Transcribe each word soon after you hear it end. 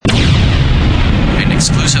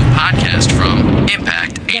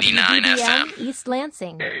Impact 89 FM. East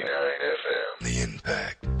Lansing. 89 FM. The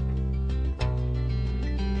Impact.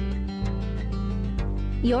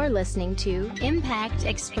 You're listening to Impact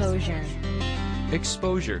Exposure.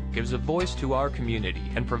 Exposure gives a voice to our community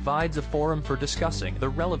and provides a forum for discussing the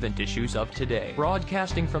relevant issues of today.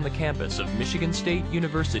 Broadcasting from the campus of Michigan State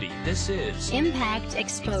University, this is Impact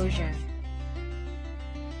Exposure.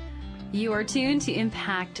 You are tuned to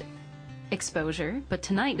Impact Exposure, but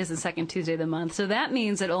tonight is the second Tuesday of the month, so that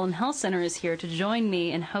means that Olin Health Center is here to join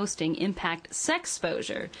me in hosting Impact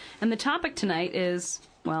Sexposure. And the topic tonight is,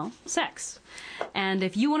 well, sex. And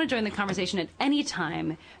if you want to join the conversation at any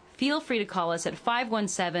time, feel free to call us at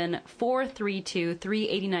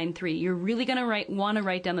 517-432-3893. You're really going to want to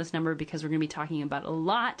write down this number because we're going to be talking about a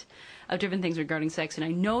lot of different things regarding sex. And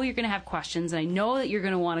I know you're going to have questions, and I know that you're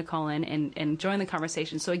going to want to call in and join the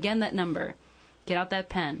conversation. So again, that number, get out that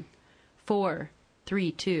pen,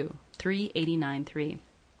 432-3893.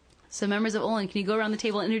 So members of Olin, can you go around the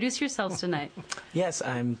table and introduce yourselves tonight? Yes,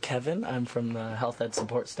 I'm Kevin. I'm from the Health Ed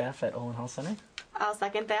Support Staff at Olin Health Center. I'll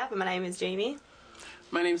second that. My name is Jamie.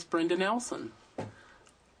 My name's Brenda Nelson.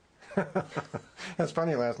 It's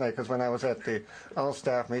funny last night because when I was at the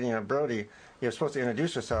all-staff meeting at Brody, you're supposed to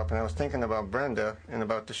introduce yourself, and I was thinking about Brenda and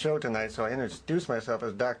about the show tonight, so I introduced myself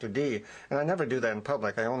as Dr. D, and I never do that in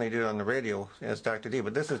public. I only do it on the radio as Dr. D,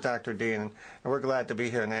 but this is Dr. D, and we're glad to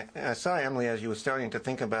be here. And I saw, Emily, as you were starting to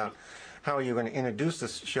think about how you're going to introduce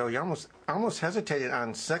this show, you almost hesitated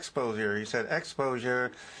on sexposure. You said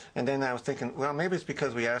exposure, and then I was thinking, well, maybe it's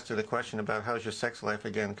because we asked her the question about how's your sex life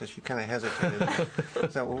again, because she kind of hesitated.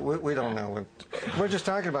 So we don't know. We're just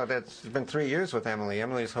talking about that. It's been 3 years with Emily.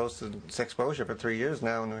 Emily's hosted Sexposure for 3 years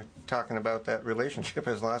now, and we're talking about that relationship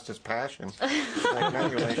has lost its passion, like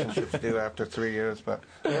many relationships do after 3 years. But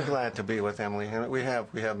we're glad to be with Emily. And we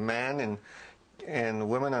have men and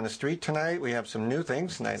women on the street tonight. We have some new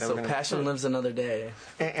things tonight. So passion lives another day.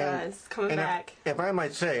 Yes, coming back. If I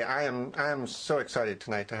might say, I am so excited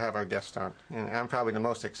tonight to have our guest on. And I'm probably the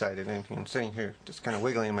most excited. And I'm sitting here just kind of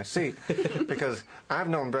wiggling in my seat because I've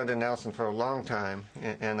known Brenda Nelson for a long time,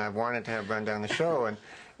 and I've wanted to have Brenda on the show.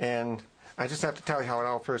 And I just have to tell you how it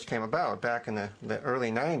all first came about. Back in the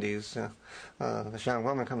early 90s, this young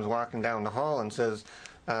woman comes walking down the hall and says,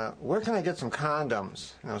 where can I get some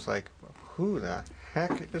condoms? And I was like, who the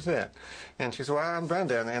heck is that? And she said, well, I'm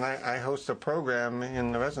Brenda, and I host a program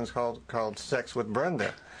in the residence called Sex with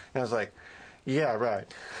Brenda. And I was like, yeah, right.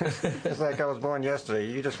 It's like I was born yesterday.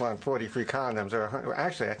 You just want 40 free condoms.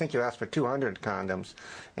 Actually, I think you asked for 200 condoms.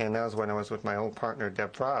 And that was when I was with my old partner,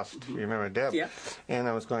 Deb Frost. You remember Deb? Yeah. And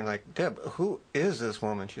I was going like, Deb, who is this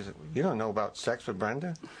woman? She said, you don't know about Sex with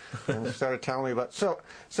Brenda? And she started telling me about. So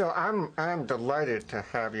I'm delighted to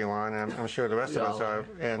have you on. I'm sure the rest of us are.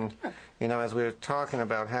 And as we were talking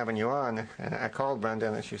about having you on, and I called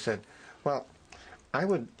Brenda, and she said, well, I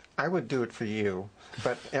would do it for you,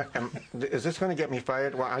 but is this going to get me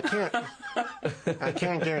fired? Well, I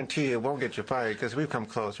can't guarantee you it won't get you fired because we've come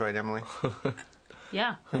close, right, Emily?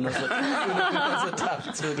 Yeah. Who knows what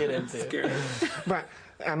topics we'll get into. But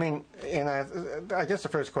I mean, and I guess the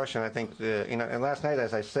first question, I think, and last night,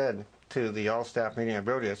 as I said to the all-staff meeting at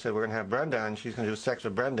Brody, I said we're going to have Brenda on. She's going to do Sex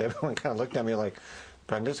with Brenda. Everyone kind of looked at me like,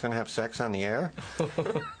 Brenda's going to have sex on the air?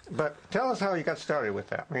 But tell us how you got started with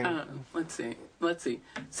that. I mean, Let's see.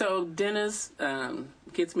 So Dennis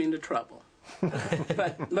gets me into trouble.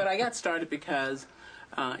 but I got started because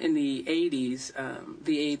in the 80s,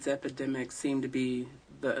 the AIDS epidemic seemed to be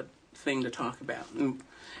the thing to talk about. And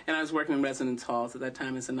I was working in residence halls at that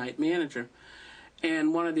time as a night manager.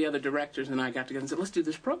 And one of the other directors and I got together and said, let's do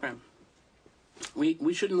this program.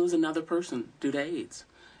 We shouldn't lose another person due to AIDS.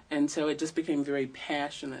 And so it just became very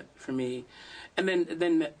passionate for me. And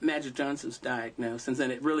then Magic Johnson's diagnosed, and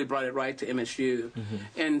then it really brought it right to MSU. Mm-hmm.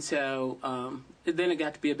 And so then it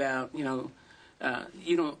got to be about, you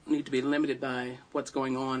don't need to be limited by what's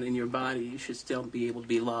going on in your body. You should still be able to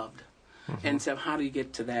be loved. Mm-hmm. And so how do you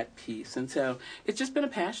get to that piece? And so it's just been a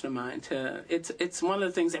passion of mine. It's one of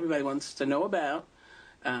the things everybody wants to know about.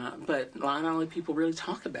 But not only people really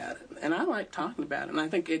talk about it. And I like talking about it. And I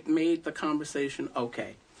think it made the conversation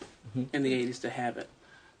okay in the 80s to have it.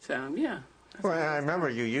 So, yeah. Well, I remember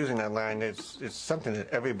you using that line. It's something that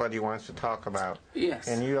everybody wants to talk about. Yes.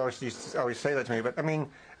 And you always say that to me. But, I mean,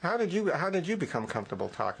 how did you become comfortable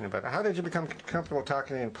talking about it? How did you become comfortable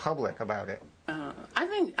talking in public about it?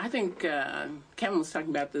 I think Kevin was talking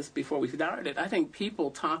about this before we started. I think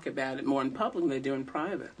people talk about it more in public than they do in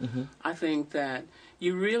private. Mm-hmm. I think that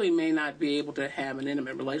you really may not be able to have an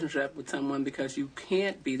intimate relationship with someone because you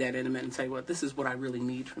can't be that intimate and say, well, this is what I really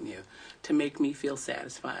need from you to make me feel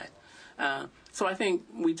satisfied. So I think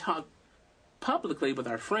we talk publicly with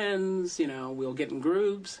our friends. We'll get in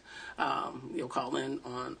groups. You'll call in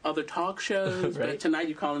on other talk shows. Right. But tonight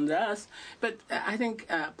you're calling to us. But I think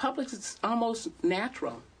public is almost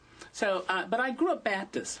natural. So, but I grew up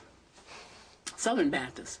Baptist, Southern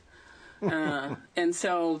Baptist. And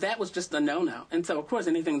so that was just a no-no. And so, of course,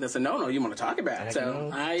 anything that's a no-no you want to talk about.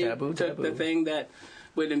 So I took the thing that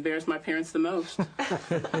would embarrass my parents the most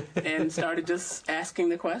and started just asking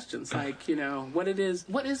the questions, like, what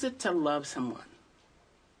is it to love someone?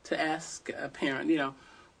 To ask a parent,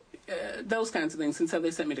 those kinds of things. And so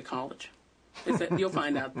they sent me to college. They said, you'll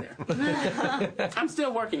find out there. I'm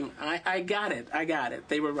still working. I got it.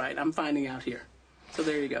 They were right. I'm finding out here. So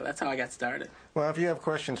there you go. That's how I got started. Well, if you have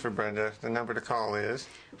questions for Brenda, the number to call is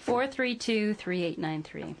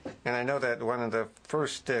 432-3893. And I know that one of the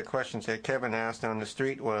first questions that Kevin asked on the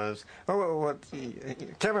street was,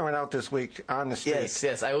 Kevin went out this week on the street.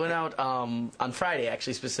 Yes. I went out on Friday,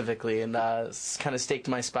 actually, specifically, and kind of staked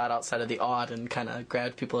my spot outside of the Odd and kind of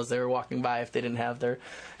grabbed people as they were walking by if they didn't have their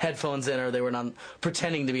headphones in or they were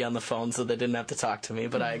pretending to be on the phone so they didn't have to talk to me.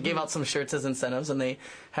 But I gave out some shirts as incentives, and they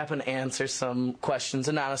happened to answer some questions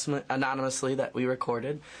anonymously that we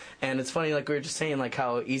recorded. And it's funny, like we were just saying, like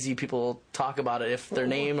how easy people talk about it if their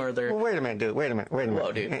name or their... Well, wait a minute, dude. Wait a minute.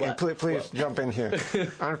 Whoa, dude. And please jump in here.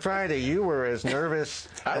 On Friday, you were as nervous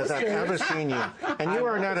as I've ever seen you. And you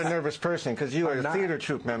are not a nervous person because you are a theater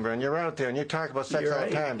troupe member and you're out there and you talk about sex all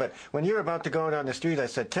the time. But when you're about to go down the street, I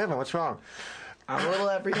said, Kevin, what's wrong? I'm a little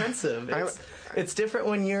apprehensive. It's different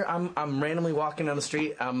when I'm randomly walking down the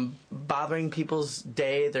street. I'm bothering people's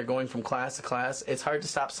day. They're going from class to class. It's hard to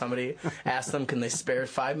stop somebody, ask them, can they spare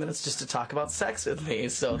 5 minutes just to talk about sex with me?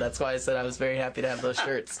 So that's why I said I was very happy to have those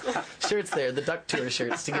shirts there, the Duck Tour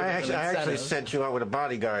shirts. To give I actually sent you out with a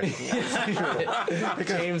bodyguard.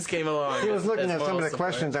 James came along. He was looking at some of the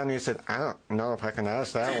questions on you and said, I don't know if I can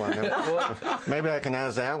ask that one. Maybe I can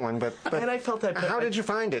ask that one. But and I felt that. How did you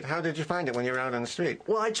find it? How did you find it when you were out on the street?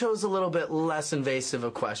 Well, I chose a little bit less invasive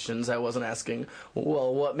of questions. I wasn't asking,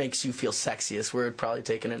 well, what makes you feel sexiest? We'd probably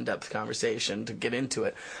take an in-depth conversation to get into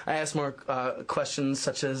it. I asked more questions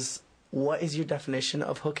such as, what is your definition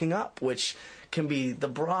of hooking up? Which can be the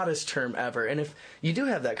broadest term ever. And if you do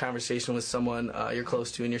have that conversation with someone you're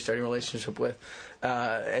close to and you're starting a relationship with,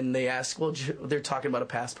 and they ask, well, they're talking about a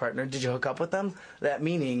past partner, did you hook up with them? That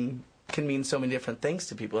meaning can mean so many different things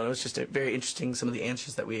to people. And it was just very interesting, some of the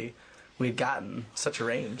answers that we'd gotten, such a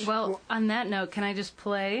range. Well, on that note, can I just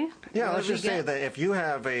play? Yeah, let's just say that if you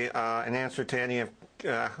have an answer to any of,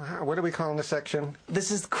 what are we calling this section? This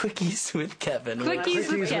is Quickies with Kevin.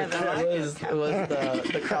 Quickies with Kevin. It was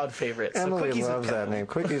the crowd favorite. Emily so loves that name,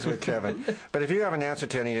 Quickies with Kevin. But if you have an answer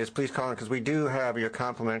to any of this, please call in, because we do have your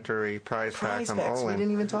complimentary prize pack from packs. Olin. We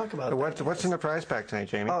didn't even talk about that. What's in the prize pack tonight,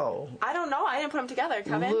 Jamie? Oh. I don't know. I didn't put them together,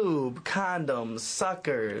 Kevin. Lube, condoms,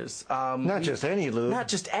 suckers. Not just any lube. Not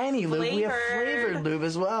just any lube. We have flavored lube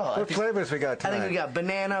as well. What flavors we got tonight? I think we got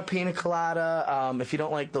banana, pina colada. If you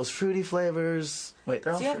don't like those fruity flavors... Wait,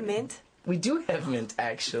 they're all Do you have fruity. mint? We do have mint,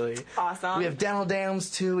 actually. Awesome. We have dental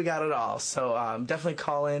dams, too. We got it all. So definitely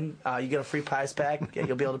call in. You get a free prize pack.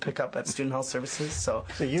 You'll be able to pick up at Student Health Services. So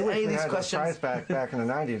you any of these had questions... a prize back in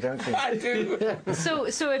the 90s, don't you? I do. So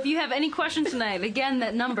if you have any questions tonight, again,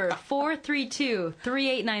 that number,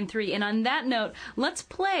 432-3893. And on that note, let's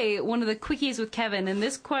play one of the Quickies with Kevin. And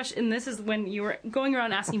this is when you were going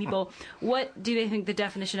around asking people, what do they think the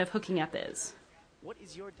definition of hooking up is? What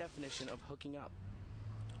is your definition of hooking up?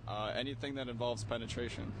 Anything that involves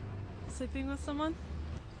penetration. Sleeping with someone?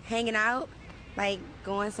 Hanging out, like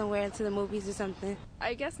going somewhere to the movies or something.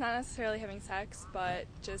 I guess not necessarily having sex, but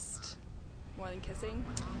just more than kissing.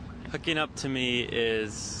 Hooking up to me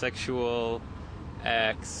is sexual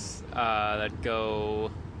acts that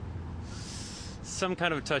go some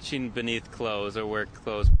kind of touching beneath clothes or work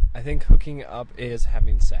clothes. I think hooking up is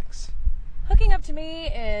having sex. Hooking up to me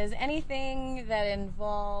is anything that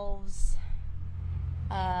involves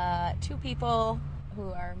two people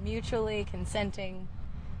who are mutually consenting,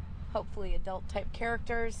 hopefully adult-type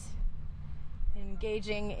characters,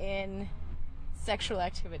 engaging in sexual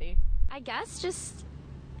activity. I guess just,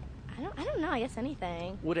 I don't know, I guess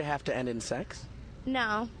anything. Would it have to end in sex?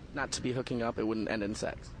 No. Not to be hooking up, it wouldn't end in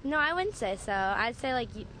sex. No, I wouldn't say so. I'd say, like,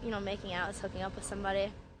 making out is hooking up with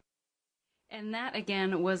somebody. And that,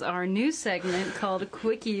 again, was our new segment called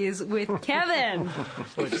Quickies with Kevin.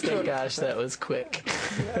 Which, thank gosh, that was quick.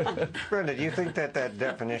 Brenda, do you think that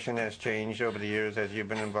definition has changed over the years as you've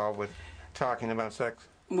been involved with talking about sex?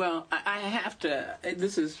 Well, I have to,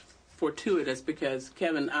 this is fortuitous because,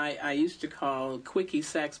 Kevin, I used to call quickie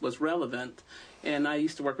sex was relevant and I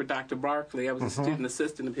used to work with Dr. Barkley. I was a student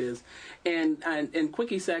assistant of his. And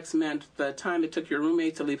quickie sex meant the time it took your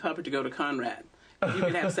roommate to leave Hubbard to go to Conrad. You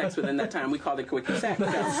could have sex within that time. We called it quickie sex. So,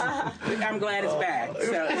 I'm glad it's back.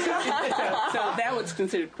 So that was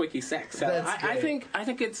considered quickie sex. So I think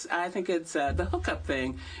it's the hookup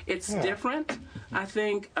thing. It's different. I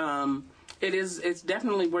think it's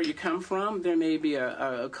definitely where you come from. There may be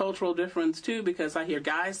a cultural difference too, because I hear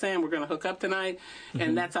guys saying we're going to hook up tonight,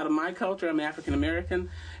 and that's out of my culture. I'm African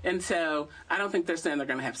American, and so I don't think they're saying they're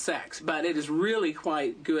going to have sex. But it is really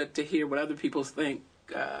quite good to hear what other people think.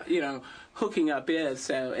 Hooking up is,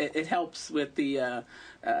 so it helps with the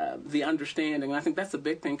understanding. And I think that's a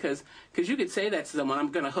big thing, because you could say that to someone,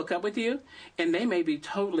 I'm going to hook up with you, and they may be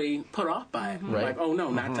totally put off by it. Like, oh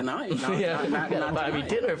no, not tonight. Not buy me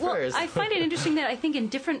dinner first. I find it interesting that I think in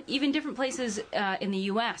different places in the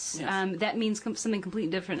U.S., that means something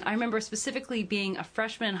completely different. I remember specifically being a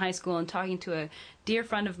freshman in high school and talking to a dear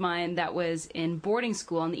friend of mine that was in boarding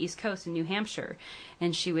school on the East Coast in New Hampshire,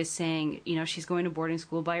 and she was saying, she's going to boarding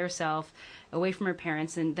school by herself, away from her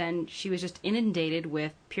parents, and then she was just inundated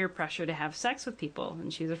with peer pressure to have sex with people,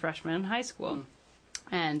 and she was a freshman in high school.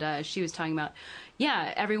 And she was talking about,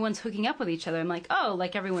 everyone's hooking up with each other. I'm like, oh,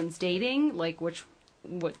 like everyone's dating? Like,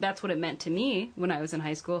 that's what it meant to me when I was in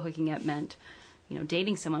high school. Hooking up meant,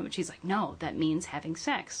 dating someone. But she's like, no, that means having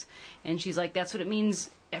sex. And she's like, that's what it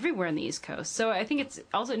means everywhere on the East Coast. So I think it's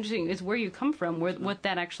also interesting is where you come from, what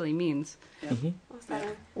that actually means.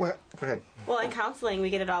 Well, go ahead. Well, in counseling, we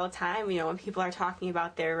get it all the time. When people are talking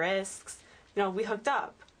about their risks, we hooked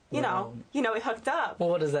up. We hooked up. Well,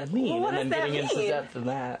 what does that mean? Well, and then getting into depth of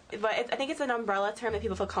that. But I think it's an umbrella term that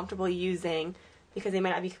people feel comfortable using, because they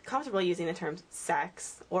might not be comfortable using the term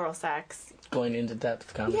sex, oral sex. Going into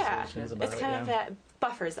depth conversations about it. It's kind of that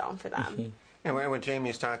buffer zone for them. And what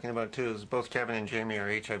Jamie's talking about, too, is both Kevin and Jamie are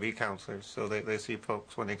HIV counselors, so they see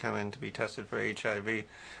folks when they come in to be tested for HIV.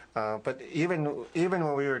 But even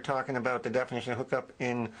when we were talking about the definition of hookup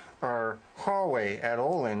in our hallway at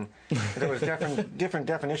Olin, there was different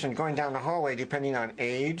definition going down the hallway depending on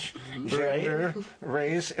age, gender,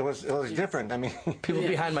 race. It was different. I mean, people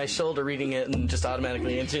behind my shoulder reading it and just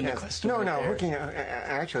automatically answering the question. No, hooking.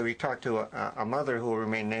 Actually, we talked to a mother who will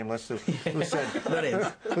remain nameless who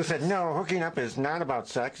said no, hooking up is not about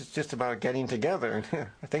sex. It's just about getting together.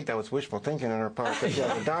 I think that was wishful thinking on her part because she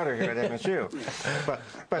has a daughter here at MSU.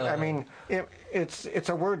 But I mean, it's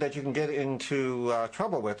a word that you can get into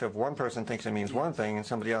trouble with if one person thinks it means one thing and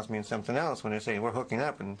somebody else means something else when they say we're hooking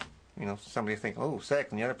up, and somebody thinks, oh,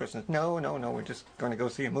 sex, and the other person says, no, we're just going to go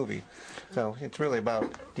see a movie. So it's really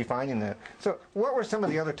about defining that. So what were some of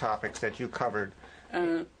the other topics that you covered?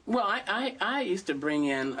 Well, I used to bring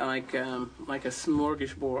in like a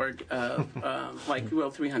smorgasbord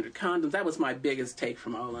of 300 condoms. That was my biggest take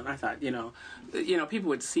from Olin. I thought, people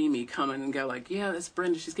would see me coming and go like, yeah, that's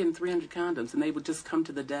Brenda. She's getting 300 condoms, and they would just come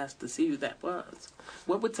to the desk to see who that was.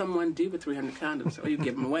 What would someone do with 300 condoms? So you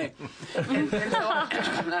give them away.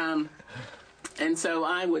 And so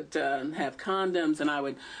I would have condoms, and I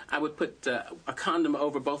would put a condom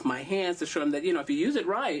over both my hands to show them that if you use it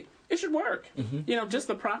right, it should work. Just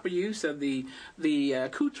the proper use of the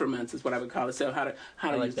accoutrements is what I would call it. So how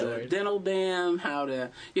to use the dental dam, how to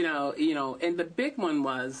and the big one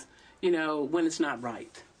was when it's not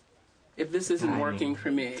right. If this isn't working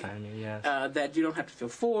for me, that you don't have to feel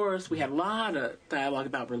forced. We had a lot of dialogue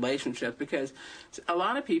about relationships, because a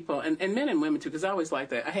lot of people, and men and women too, because I always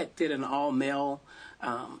liked that. I did an all-male,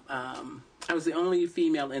 I was the only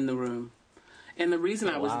female in the room. And the reason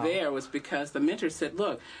I was there was because the mentor said,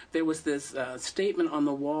 look, there was this statement on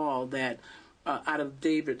the wall that out of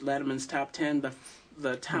David Letterman's top 10,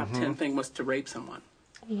 the top 10 thing was to rape someone.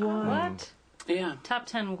 What? Yeah. Top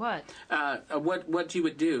 10 what? What you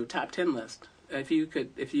would do, top 10 list. If you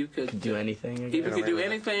could do anything. If you could do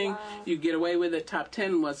anything, you get away with it. Top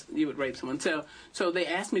 10 was you would rape someone. So they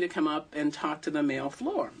asked me to come up and talk to the male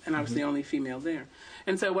floor, and I was the only female there.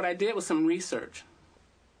 And so what I did was some research.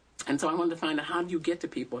 And so I wanted to find out, how do you get to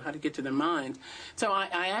people, how to get to their mind. So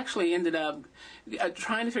I actually ended up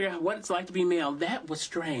trying to figure out what it's like to be male. That was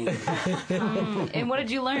strange. And what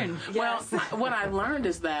did you learn? Well, what I learned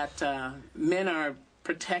is that men are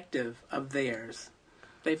protective of theirs.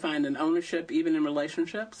 They find an ownership even in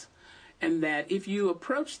relationships. And that if you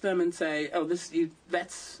approach them and say, oh,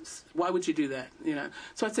 why would you do that?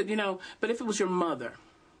 So I said, but if it was your mother,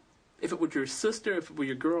 if it were your sister, if it were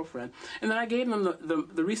your girlfriend. And then I gave them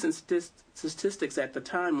the recent statistics at the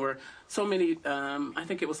time, where so many, I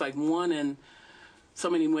think it was like 1 in so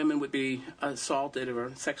many women would be assaulted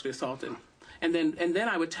or sexually assaulted. And then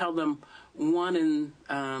I would tell them 1 in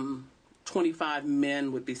 25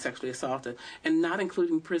 men would be sexually assaulted, and not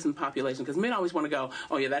including prison population, because men always want to go,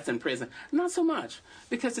 oh yeah, that's in prison. Not so much,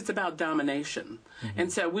 because it's about domination.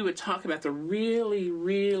 And so we would talk about the really,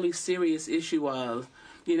 really serious issue of,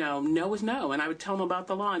 no is no. And I would tell them about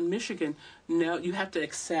the law in Michigan. No, you have to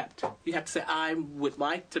accept. You have to say, I would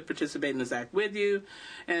like to participate in this act with you.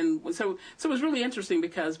 And so it was really interesting,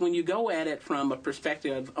 because when you go at it from a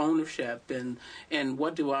perspective of ownership and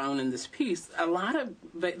what do I own in this piece, a lot of,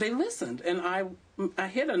 they listened. And I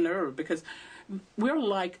hit a nerve, because we're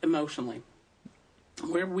like emotionally,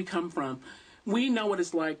 wherever we come from, we know what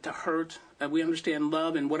it's like to hurt. We understand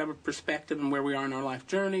love in whatever perspective and where we are in our life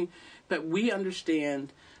journey. But we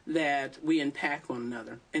understand that we impact one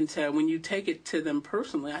another. And so when you take it to them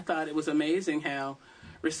personally, I thought it was amazing how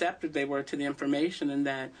receptive they were to the information, and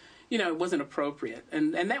that, it wasn't appropriate.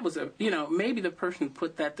 And that was maybe the person who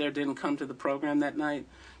put that there didn't come to the program that night,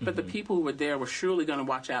 but the people who were there were surely going to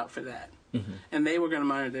watch out for that. And they were going to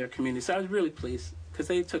monitor their community. So I was really pleased, because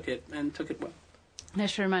they took it well. And I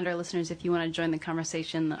should remind our listeners, if you want to join the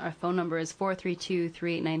conversation, our phone number is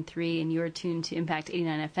 432-3893, and you are tuned to Impact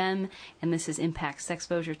 89 FM, and this is Impact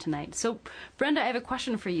Sexposure tonight. So, Brenda, I have a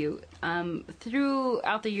question for you.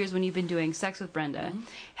 Throughout the years when you've been doing Sex with Brenda,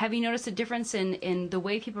 have you noticed a difference in the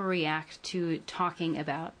way people react to talking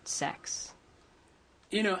about sex?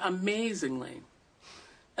 Amazingly,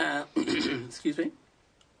 excuse me,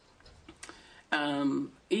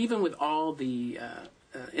 even with all the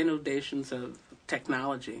innovations of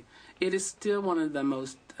technology, it is still one of the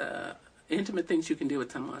most intimate things you can do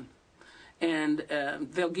with someone. And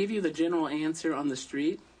they'll give you the general answer on the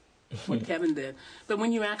street, what Kevin did. But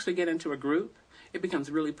when you actually get into a group, it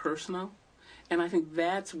becomes really personal. And I think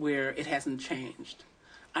that's where it hasn't changed.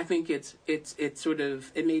 I think it's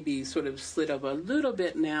it may be sort of slid up a little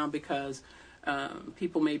bit now, because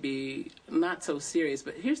people may be not so serious.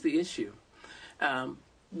 But here's the issue.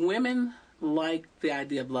 Women like the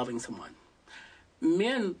idea of loving someone.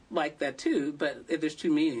 Men like that too, but there's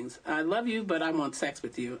two meanings. I love you, but I want sex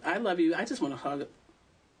with you. I love you, I just want to hug it.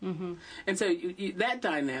 And so that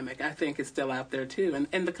dynamic, I think, is still out there too.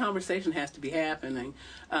 And the conversation has to be happening.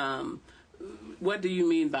 What do you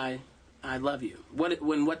mean by I love you?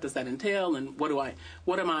 What does that entail? And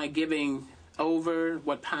what am I giving over?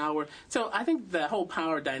 What power? So I think the whole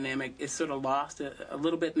power dynamic is sort of lost a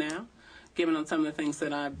little bit now, given on some of the things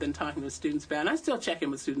that I've been talking to students about. And I still check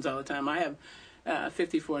in with students all the time. I have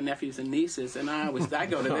 54 nephews and nieces, and I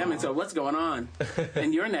go to them and say, what's going on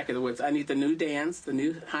in your neck of the woods? I need the new dance, the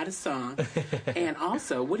new hottest song, and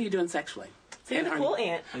also, what are you doing sexually? You're the cool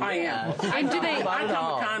aunt. I am. And do they? I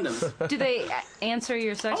come with condoms. Do they answer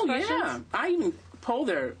your sex questions? Yeah. I even poll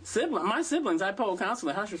their siblings. My siblings, I poll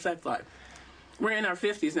constantly. How's your sex life? We're in our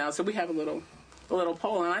 50s now, so we have a little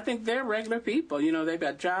poll, and I think they're regular people. They've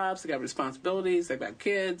got jobs, they've got responsibilities, they've got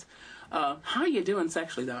kids. How are you doing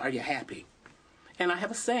sexually, though? Are you happy? And I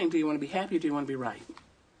have a saying, do you want to be happy or do you want to be right?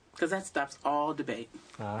 Because that stops all debate.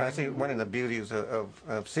 I think one of the beauties of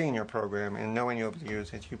seeing your program and knowing you over the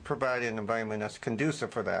years is you provide an environment that's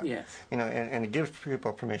conducive for that. Yes. And it gives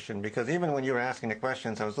people permission. Because even when you were asking the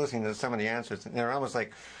questions, I was listening to some of the answers, and they're almost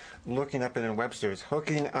like looking up it in Webster's.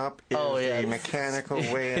 Hooking up is a mechanical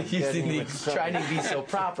way of getting trying to be so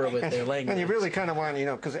proper with their language. And you really kind of want,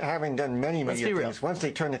 because having done many things, once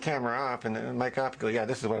they turn the camera off and the mic off, go, yeah,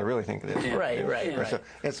 this is what I really think it is. Yeah. Right. So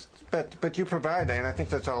but you provide that, and I think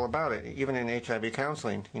that's all about it. Even in HIV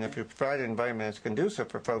counseling, if you provide an environment that's conducive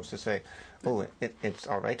for folks to say, oh, it's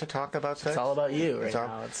all right to talk about sex. It's all about you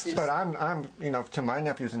now. But I'm to my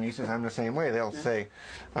nephews and nieces, I'm the same way. They'll say,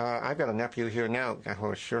 I've got a nephew here now.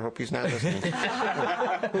 I sure hope he's not listening.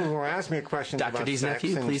 who asked me a question Dr. about D's sex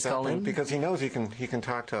nephew, and please stuff, call in. because he knows he can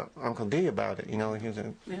talk to Uncle D about it.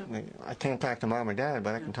 I can't talk to Mom or Dad,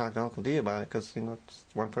 but I can talk to Uncle D about it because it's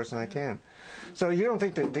one person I can. So you don't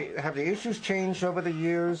think that have the issues changed over the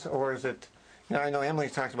years, or is it? I know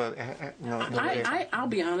Emily's talked about. I'll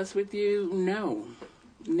be honest with you.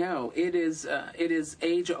 No. It is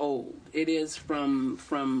age old. It is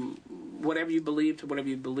from whatever you believe to whatever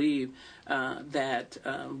you believe that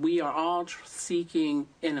we are all seeking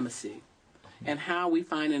intimacy, and how we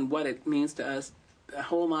find and what it means to us. A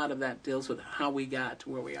whole lot of that deals with how we got to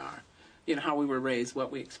where we are. How we were raised, what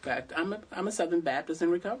we expect. I'm a Southern Baptist in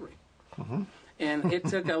recovery. And it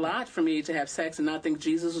took a lot for me to have sex and not think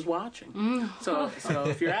Jesus was watching. So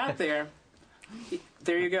if you're out there,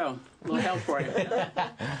 there you go. A little help for you.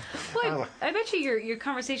 Well, I bet you your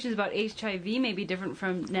conversations about HIV may be different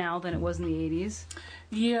from now than it was in the 80s.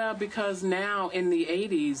 Yeah, because now in the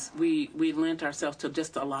 80s, we lent ourselves to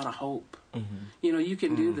just a lot of hope. You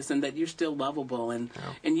can do this, and that you're still lovable, and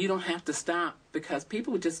you don't have to stop, because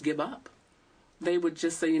people would just give up. they would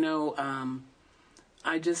just say, no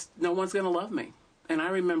one's going to love me. And I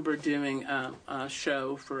remember doing a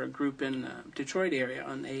show for a group in Detroit area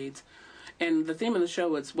on AIDS, and the theme of the show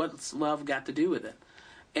was "What's Love Got to Do with It?"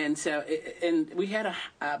 And so, and we had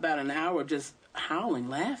about an hour just howling,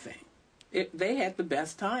 laughing. They had the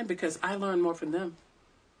best time because I learned more from them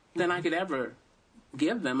than I could ever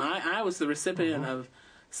give them. I was the recipient of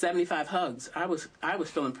 75 hugs. I was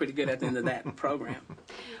feeling pretty good at the end of that program.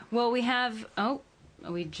 Well, we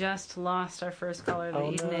just lost our first caller of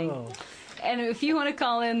the evening. No. And if you want to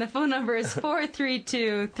call in, the phone number is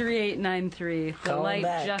 432-3893. The light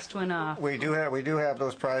just went off. We do have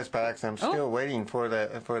those prize packs. I'm still waiting for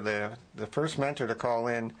the first mentor to call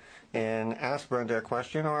in and ask Brenda a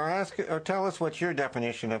question, or tell us what your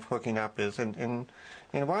definition of hooking up is, and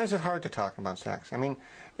why is it hard to talk about sex? I mean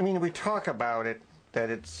we talk about it, that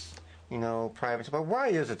it's private, but why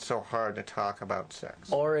is it so hard to talk about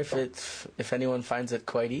sex? Or if anyone finds it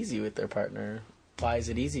quite easy with their partner, why is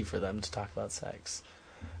it easy for them to talk about sex?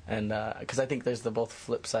 And because I think there's both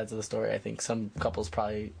flip sides of the story. I think some couples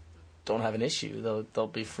probably don't have an issue. They'll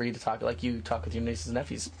be free to talk, like you talk with your nieces and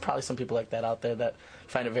nephews. Probably some people like that out there that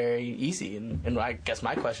find it very easy. And I guess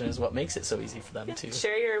my question is, what makes it so easy for them to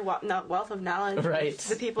share your wealth of knowledge right. with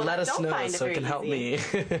the people Let that us don't know find it so very it can help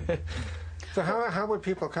easy. me. So how would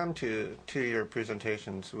people come to your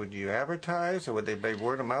presentations? Would you advertise, or would they be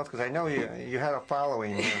word of mouth? Because I know you had a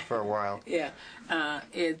following for a while. Yeah,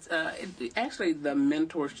 actually the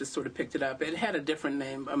mentors just sort of picked it up. It had a different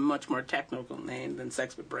name, a much more technical name than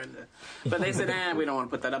Sex with Brenda. But they said, we don't want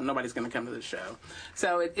to put that up. Nobody's going to come to the show.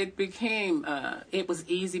 So it became, it was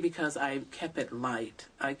easy because I kept it light.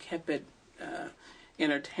 I kept it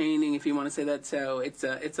entertaining, if you want to say that. So it's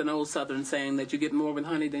an old Southern saying that you get more with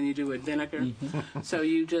honey than you do with vinegar. Mm-hmm. So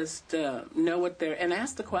you just know what they're, and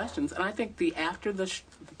ask the questions. And I think after the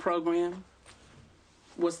program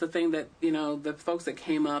was the thing that, the folks that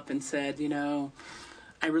came up and said,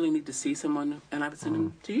 I really need to see someone, and I would send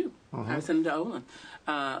them to you. I would send them to Olin.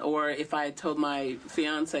 Or if I had told my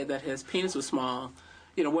fiance that his penis was small,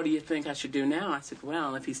 what do you think I should do now? I said,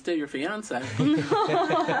 well, if he's still your fiance,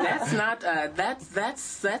 that's not,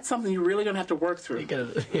 that's something you're really going to have to work through. You're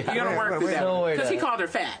going to work through that. Because he called her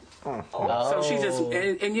fat. So she just,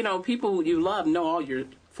 and people you love know all your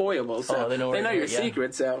foibles. So they know your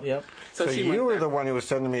secrets. So, so you were the one who was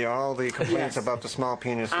sending me all the complaints about the small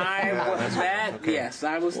penis. I was that. Okay. Yes,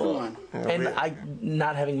 I was the one. And I,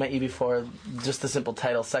 not having met you before, just the simple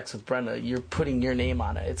title, Sex with Brenda, you're putting your name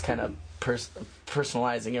on it. It's kind of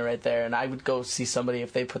personalizing it right there, and I would go see somebody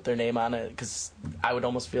if they put their name on it, because I would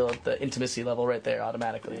almost feel at the intimacy level right there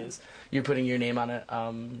automatically is you're putting your name on it.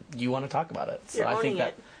 You want to talk about it, so I think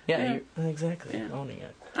that you're exactly owning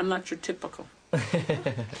it. I'm not your typical.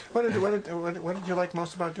 What did you like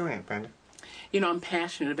most about doing it, Brenda? I'm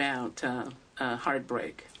passionate about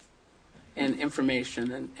heartbreak and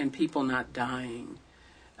information and people not dying.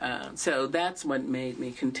 So that's what made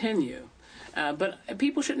me continue. But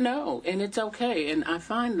people should know, and it's okay. And I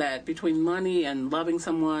find that between money and loving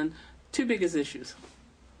someone, two biggest issues.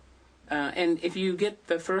 And if you get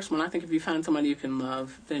the first one, I think if you find somebody you can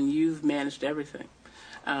love, then you've managed everything.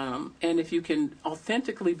 And if you can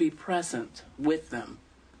authentically be present with them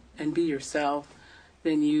and be yourself,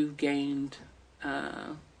 then you've gained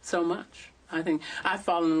so much. I think I've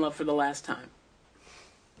fallen in love for the last time.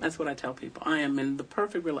 That's what I tell people. I am in the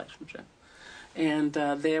perfect relationship. And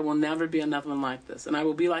there will never be another one like this. And I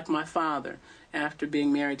will be like my father after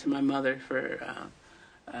being married to my mother for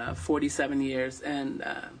 47 years. And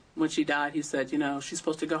when she died, he said, she's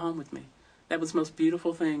supposed to go home with me. That was the most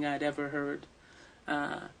beautiful thing I'd ever heard.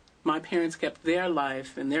 My parents kept their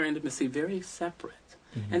life and their intimacy very separate.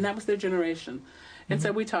 Mm-hmm. And that was their generation. And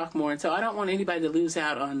so we talk more. And so I don't want anybody to lose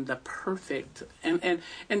out on the perfect. And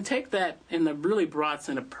take that in the really broad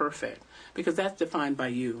sense of perfect. Because that's defined by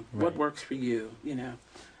you, what works for you,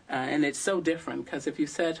 And it's so different, because if you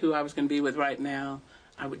said who I was going to be with right now,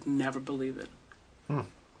 I would never believe it.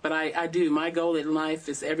 But I do. My goal in life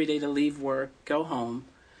is every day to leave work, go home,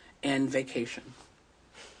 and vacation.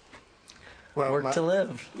 Well, work to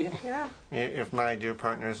live. Yeah. If my dear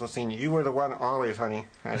partner is listening, you were the one always, honey.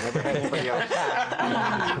 I never had anybody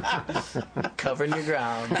else. Covering your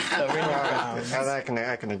ground. And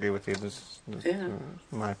I can agree with you.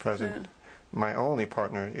 My present. Yeah. My only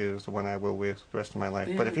partner is the one I will with the rest of my life.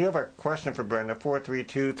 Yeah. But if you have a question for Brenda,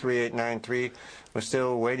 432-3893, we're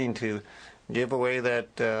still waiting to give away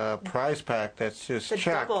that prize pack that's just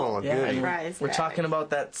chock full of goodies. We're talking about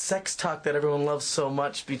that sex talk that everyone loves so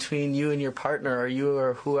much between you and your partner, or you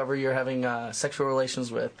or whoever you're having sexual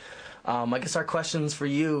relations with. I guess our questions for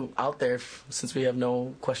you out there, since we have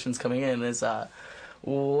no questions coming in, is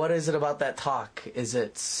what is it about that talk? Is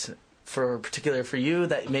it particular for you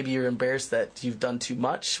that maybe you're embarrassed that you've done too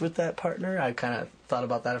much with that partner? I kind of thought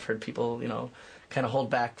about that. I've heard people, kind of hold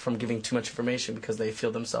back from giving too much information because they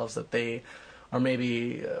feel themselves that they are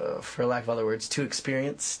maybe, for lack of other words, too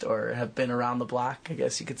experienced or have been around the block, I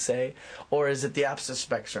guess you could say. Or is it the opposite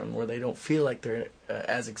spectrum where they don't feel like they're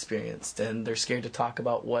as experienced and they're scared to talk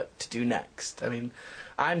about what to do next? I mean,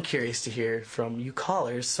 I'm curious to hear from you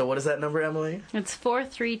callers. So what is that number, Emily? It's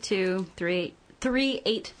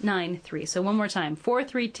 432-3893. So one more time,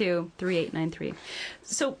 432-3893.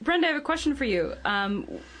 So Brenda, I have a question for you.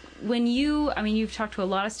 You've talked to a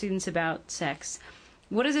lot of students about sex.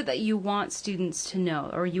 What is it that you want students to know,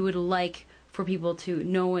 or you would like for people to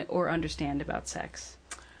know or understand about sex?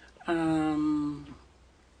 Well,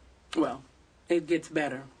 it gets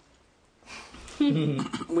better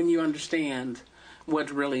when you understand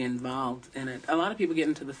what's really involved in it. A lot of people get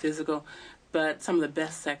into the physical, but some of the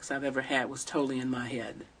best sex I've ever had was totally in my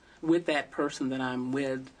head with that person that I'm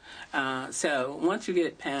with. So once you get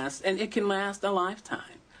it past, and it can last a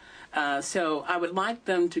lifetime. So I would like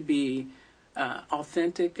them to be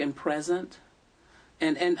authentic and present.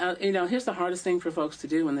 And here's the hardest thing for folks to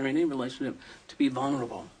do when they're in a relationship, to be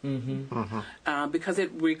vulnerable. Because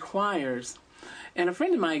it requires, and a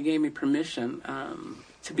friend of mine gave me permission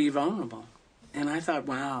to be vulnerable. And I thought,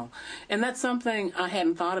 wow. And that's something I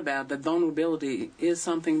hadn't thought about, that vulnerability is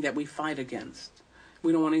something that we fight against.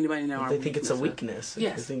 We don't want anybody to know our weakness. They think it's a weakness.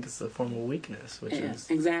 Yes. They think it's a form of weakness, which is...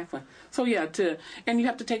 Exactly. So, and you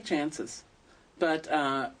have to take chances. But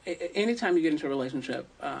anytime you get into a relationship,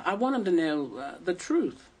 I want them to know the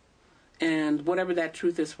truth. And whatever that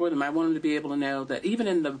truth is for them, I want them to be able to know that even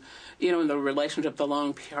in the, in the relationship, the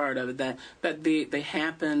long part of it, that they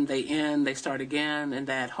happen, they end, they start again, and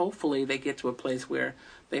that hopefully they get to a place where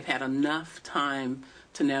they've had enough time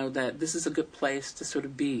to know that this is a good place to sort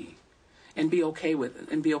of be. And be okay with it,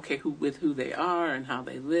 and be okay with who they are and how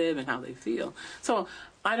they live and how they feel. So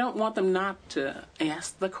I don't want them not to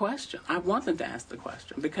ask the question. I want them to ask the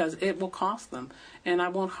question because it will cost them, and I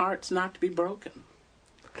want hearts not to be broken.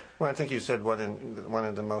 Well, I think you said one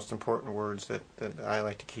of the most important words that I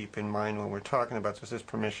like to keep in mind when we're talking about this is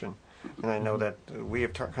permission. And I know that we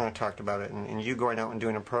have kind of talked about it, and you going out and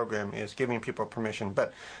doing a program is giving people permission.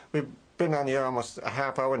 But we've been on the air almost a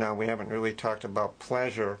half hour now. We haven't really talked about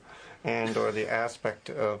pleasure and or the aspect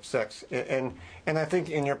of sex. And I think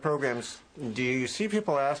in your programs, do you see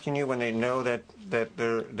people asking you when they know that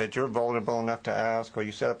you're vulnerable enough to ask, or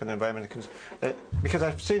you set up an environment because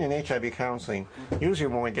I've seen in HIV counseling, usually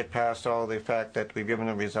when we get past all the fact that we've given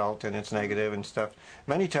a result and it's negative and stuff,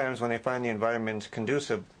 many times when they find the environment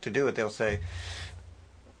conducive to do it, they'll say,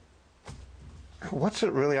 what's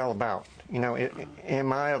it really all about?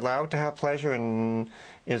 Am I allowed to have pleasure, and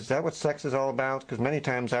is that what sex is all about? Because many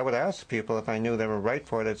times I would ask people if I knew they were right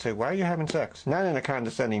for it, I'd say, why are you having sex? Not in a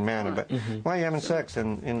condescending manner, but why are you having sex?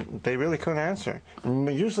 And they really couldn't answer. And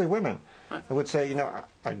usually women would say,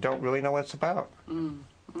 I don't really know what it's about.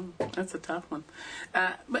 That's a tough one.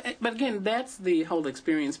 But again, that's the whole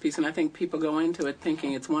experience piece, and I think people go into it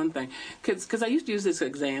thinking it's one thing. Because I used to use this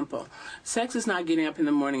example. Sex is not getting up in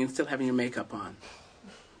the morning and still having your makeup on.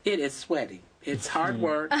 It is sweaty. It's hard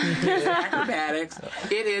work. It's acrobatics.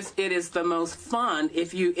 It is the most fun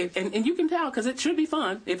and you can tell because it should be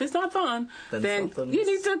fun. If it's not fun, then you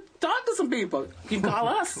need to talk to some people. You can call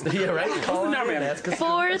us. Yeah, right. Call the number.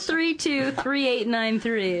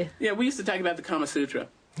 432-3893. Yeah, we used to talk about the Kama Sutra.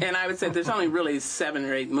 And I would say there's only really 7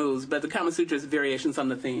 or 8 moves, but the Kama Sutra is variations on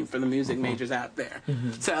the theme for the music majors out there.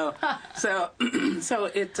 So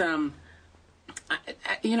it.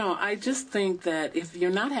 I just think that if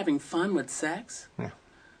you're not having fun with sex,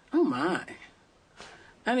 oh my.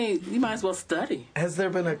 I mean, you might as well study. Has there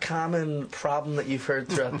been a common problem that you've heard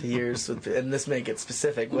throughout the years, and this may get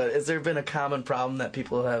specific, but has there been a common problem that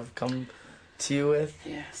people have come to you with?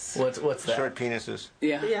 Yes. What's that? Short penises.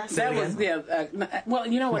 Yeah. Yes. That was, well,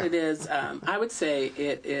 you know what it is? I would say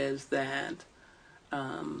it is that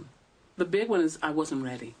the big one is I wasn't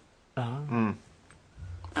ready.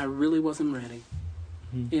 I really wasn't ready.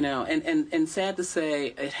 And sad to say,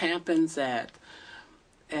 it happens at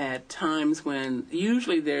times when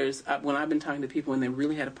usually there's when I've been talking to people when they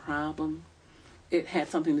really had a problem, it had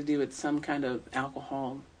something to do with some kind of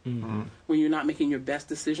alcohol. When you're not making your best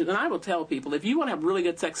decision. And I will tell people, if you want to have really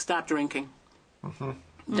good sex, stop drinking.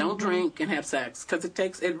 Don't drink and have sex because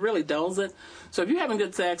it really dulls it. So if you're having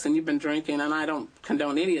good sex and you've been drinking, and I don't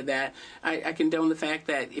condone any of that, I condone the fact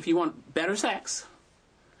that if you want better sex,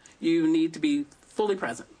 you need to be fully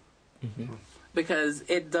present. because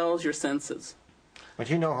it dulls your senses. But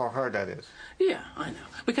you know how hard that is. Yeah, I know.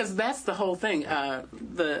 Because that's the whole thing.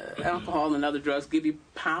 The alcohol and other drugs give you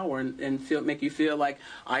power and make you feel like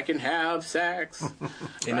I can have sex.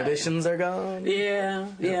 Inhibitions are gone.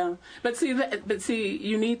 Yeah. But see,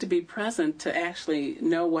 you need to be present to actually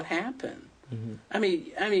know what happened. Mm-hmm.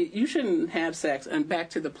 I mean, you shouldn't have sex. And back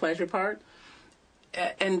to the pleasure part,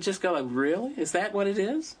 and just go like, really? Is that what it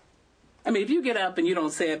is? I mean, if you get up and you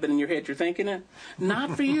don't say it, but in your head you're thinking it,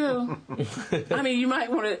 not for you. I mean, you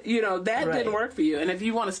might want to, that didn't work for you. And if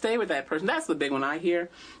you want to stay with that person, that's the big one I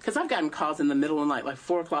hear. Because I've gotten calls in the middle of the night, like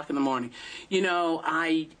 4 o'clock in the morning.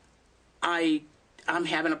 I'm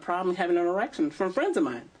having a problem having an erection from friends of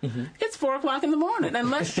mine. Mm-hmm. It's 4 o'clock in the morning.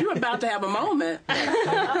 Unless you're about to have a moment,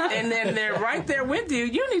 and then they're right there with you,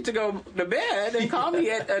 you need to go to bed and call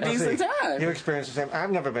me at a decent time. You experience the same.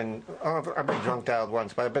 I've been drunk dialed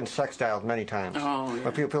once, but I've been sex dialed many times. Oh, yeah.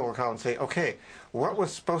 But people will call and say, okay, what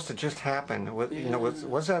was supposed to just happen?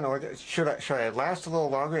 Was that an orgasm? Should I last a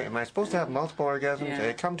little longer? Am I supposed to have multiple orgasms? Yeah. Did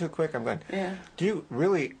it come too quick? I'm going, yeah. Do you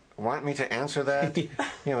really want me to answer that, in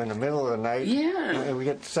the middle of the night? Yeah. We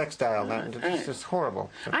get sex dialed. It's just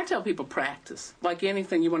horrible. I tell people practice. Like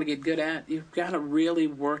anything you want to get good at, you've got to really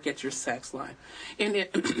work at your sex life. And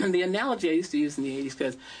the analogy I used to use in the 80s,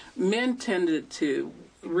 because men tended to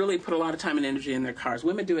really put a lot of time and energy in their cars.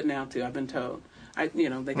 Women do it now, too, I've been told.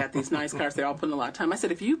 They got these nice cars. They're all putting a lot of time. I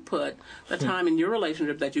said, if you put the time in your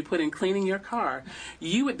relationship that you put in cleaning your car,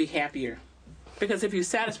 you would be happier. Because if you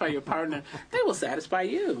satisfy your partner, they will satisfy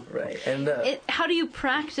you. Right. And how do you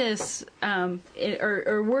practice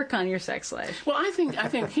or work on your sex life? Well, I think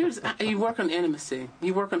you work on intimacy.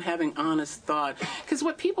 You work on having honest thought. Because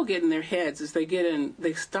what people get in their heads is they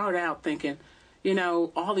start out thinking,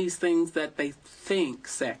 all these things that they think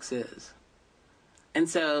sex is. And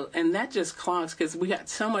that just clogs because we got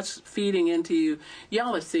so much feeding into you.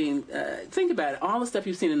 Y'all have seen, think about it, all the stuff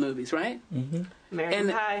you've seen in movies, right? Mm-hmm. American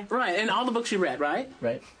Pie. Right, and all the books you read, right?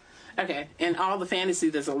 Right. Okay, and all the fantasy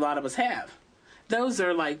that a lot of us have. Those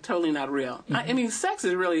are like totally not real. Mm-hmm. I mean, sex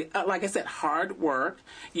is really, like I said, hard work.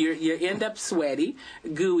 You end up sweaty,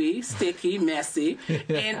 gooey, sticky, messy,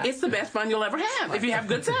 and it's the best fun you'll ever have if you have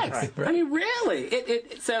good sex. Right. I mean, really.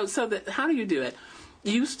 How do you do it?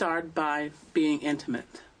 You start by being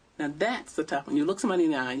intimate. Now that's the tough one. You look somebody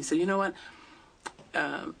in the eye and you say, you know what?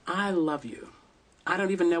 I love you. I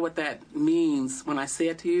don't even know what that means when I say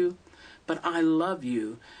it to you, but I love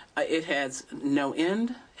you. It has no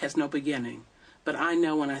end, has no beginning. But I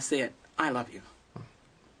know when I say it, I love you.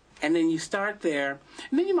 And then you start there,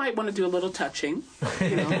 and then you might want to do a little touching.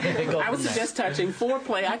 I would suggest touching.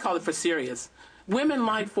 Foreplay, I call it for serious. Women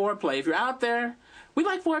like foreplay. If you're out there, we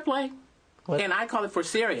like foreplay. What? And I call it for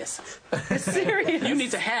serious. Serious. You need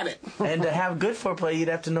to have it. And to have good foreplay, you'd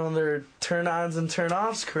have to know their turn-ons and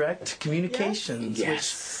turn-offs, correct? Communications.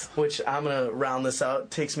 Yes. Which I'm going to round this out.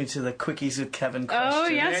 Takes me to the Quickies with Kevin question. Oh,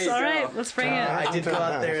 yes. All right. Let's bring it. I did go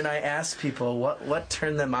out there and I asked people what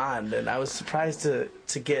turned them on. And I was surprised to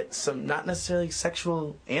get some, not necessarily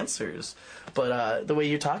sexual answers, but the way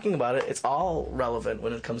you're talking about it, it's all relevant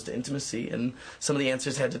when it comes to intimacy. And some of the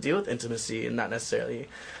answers had to deal with intimacy and not necessarily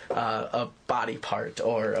a body part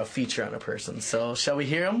or a feature on a person. So shall we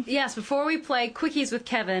hear them? Yes, before we play Quickies with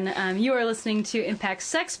Kevin, you are listening to Impact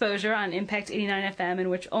Sexposure on Impact 89 FM, in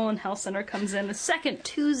which Olin Health Center comes in the second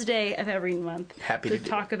Tuesday of every month to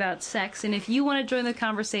talk about sex. And if you want to join the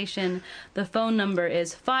conversation, the phone number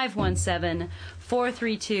is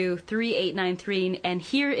 517-432-3893. And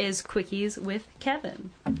here is Quickies with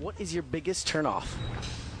Kevin. What is your biggest turnoff?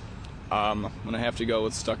 I'm gonna have to go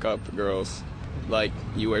with stuck-up girls. Like,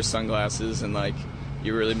 you wear sunglasses and, like,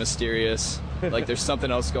 you're really mysterious. Like, there's something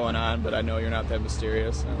else going on, but I know you're not that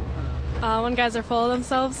mysterious. So. When guys are full of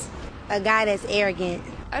themselves. A guy that's arrogant.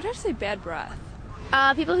 I'd have to say bad breath.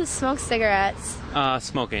 People who smoke cigarettes.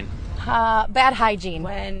 Smoking. Bad hygiene.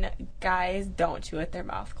 When guys don't chew with their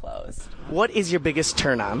mouth closed. What is your biggest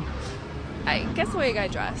turn-on? I guess the way a guy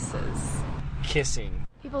dresses. Kissing.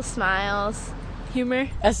 People's smiles. Humor.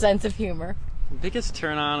 A sense of humor. Biggest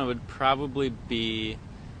turn on would probably be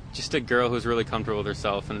just a girl who's really comfortable with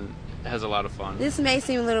herself and has a lot of fun. This may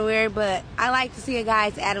seem a little weird, but I like to see a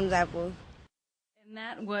guy's Adam's apple. And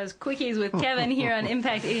that was Quickies with Kevin here on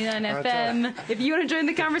Impact 89 FM. If you want to join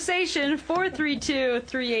the conversation,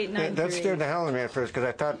 432-3893. That scared the hell out of me at first because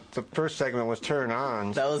I thought the first segment was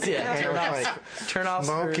turn-ons. That was turn-offs.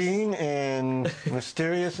 Smoking and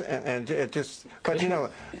mysterious and it just. But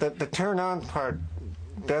the turn-on part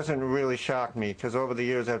doesn't really shock me, because over the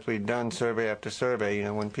years, as we've done survey after survey, you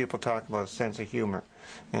know, when people talk about a sense of humor,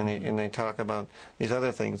 and they talk about these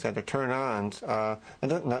other things that are turn-ons, now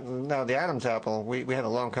the Adam's apple, we had a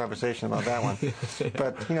long conversation about that one,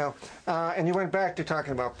 but, you know, and you went back to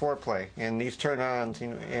talking about foreplay, and these turn-ons, you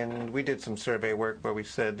know, and we did some survey work where we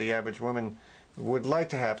said the average woman would like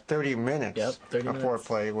to have 30 minutes of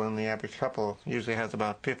foreplay when the average couple usually has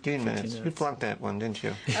about 15 minutes. You flunked that one, didn't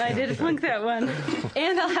you? I did flunk that one.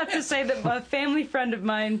 And I'll have to say that a family friend of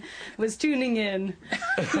mine was tuning in.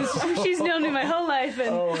 She's known me my whole life.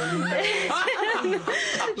 And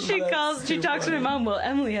she talks to my mom. Well,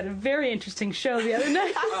 Emily had a very interesting show the other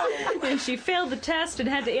night. And she failed the test and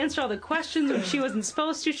had to answer all the questions when she wasn't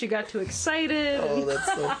supposed to. She got too excited. Oh, that's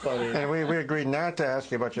so funny. And we agreed not to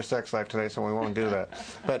ask you about your sex life today, so we won't do that.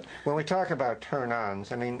 But when we talk about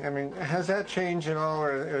turn-ons, I mean, has that changed at all,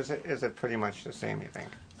 or is it pretty much the same, you think?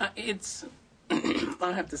 It's,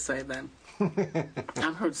 I'll have to say that.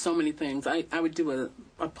 I've heard so many things. I would do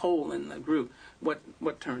a poll in the group, what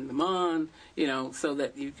turned them on, you know, so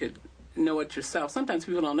that you could know it yourself. Sometimes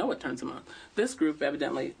people don't know what turns them on. This group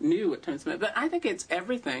evidently knew what turns them on. But I think it's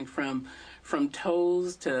everything from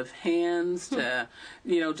toes to hands to,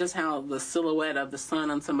 you know, just how the silhouette of the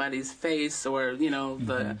sun on somebody's face, or, you know,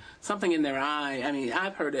 the something in their eye. I mean,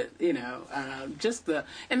 I've heard it, you know,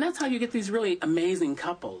 and that's how you get these really amazing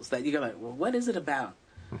couples that you go like, well, what is it about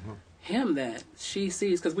him that she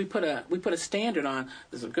sees? Because we put a standard on,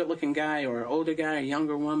 there's a good-looking guy or an older guy, a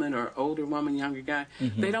younger woman, or older woman, younger guy.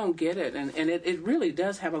 They don't get it, and it really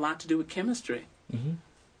does have a lot to do with chemistry.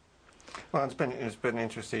 Well, it's been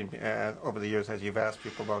interesting over the years as you've asked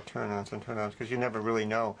people about turn-ons, because you never really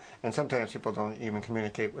know, and sometimes people don't even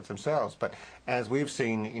communicate with themselves. But as we've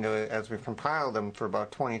seen, you know, as we've compiled them for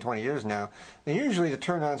about 20 years now, usually the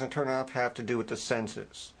turn-ons and turn-offs have to do with the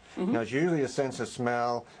senses. You know, it's usually a sense of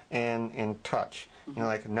smell and touch. You know,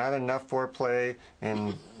 like not enough foreplay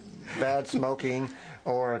and bad smoking,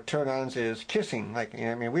 or turn-ons is kissing. Like, you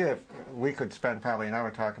know, I mean, we could spend probably an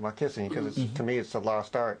hour talking about kissing, because to me it's a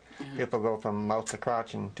lost art. People go from mouth to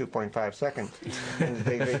crotch in 2.5 seconds, and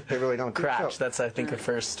they really don't. Crotch. That's, I think, a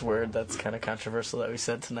first word that's kind of controversial that we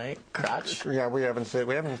said tonight. Crotch. Yeah, we haven't said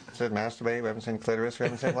masturbate. We haven't said clitoris. We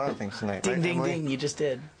haven't said a lot of things tonight. Ding, right, ding, Emily? ding. You just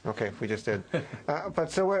did. Okay, we just did.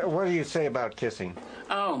 But so, what do you say about kissing?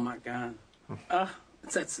 Oh my God.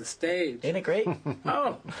 It sets the stage. Ain't it great?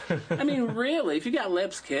 Oh, I mean, really, if you got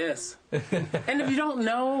lips, kiss. And if you don't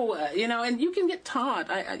know, you know, and you can get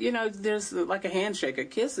taught. You know, there's like a handshake. A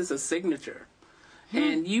kiss is a signature.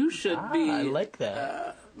 And you should be I like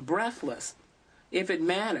that. Breathless if it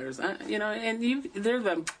matters. You know, and they're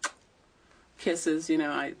the kisses. You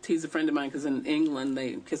know, I tease a friend of mine because in England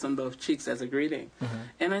they kiss on both cheeks as a greeting.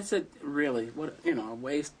 And I said, really, what, you know, a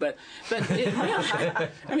waste. But it really,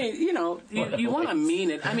 I mean, you know, you want to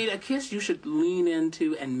mean it. I mean, a kiss you should lean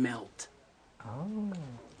into and melt. Oh.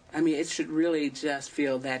 I mean, it should really just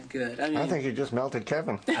feel that good. I mean, I think you just melted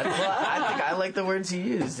Kevin. I think I like the words you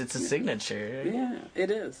used. It's a signature. Yeah,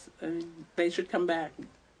 it is. I mean, they should come back.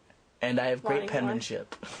 And I have great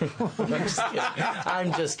penmanship.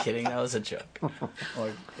 I'm just kidding. That was a joke. Or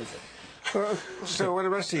is it? So what the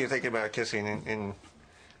rest of you think about kissing?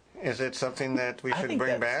 Is it something that we should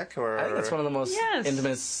bring back? Or I think it's one of the most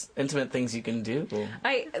intimate things you can do.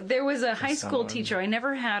 There was a high school teacher. I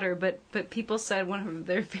never had her, but people said one of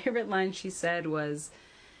their favorite lines she said was,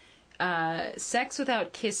 sex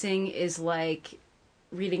without kissing is like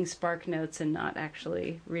reading Spark Notes and not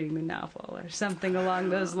actually reading the novel, or something along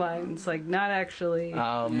those lines. Like, not actually...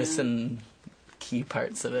 missing key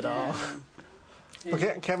parts of it all.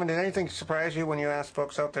 Okay, Kevin, did anything surprise you when you asked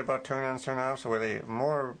folks out there about turn-ons, turn-offs, or were they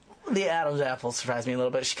more... The Adam's apple surprised me a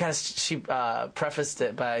little bit. She prefaced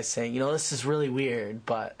it by saying, you know, this is really weird,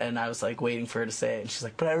 and I was like waiting for her to say it, and she's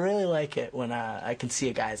like, but I really like it when I can see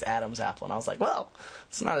a guy's Adam's apple, and I was like, well,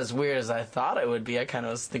 it's not as weird as I thought it would be. I kind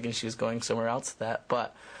of was thinking she was going somewhere else with that,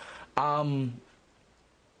 but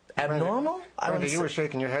abnormal? Brenda, you were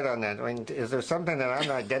shaking your head on that. I mean, is there something that I'm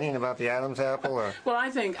not getting about the Adam's apple? Or? Well,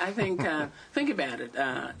 I think think about it.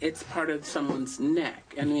 It's part of someone's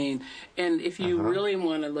neck. I mean, and if you really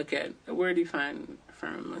want to look at, where do you find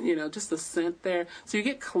from, you know, just the scent there. So you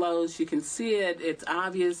get close, you can see it, it's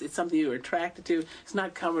obvious, it's something you're attracted to. It's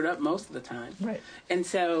not covered up most of the time. Right. And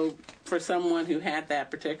so for someone who had that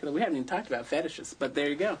particular, we haven't even talked about fetishes, but there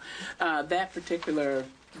you go. That particular...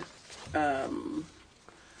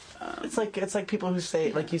 It's like people who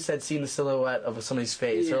say, like you said, seeing the silhouette of somebody's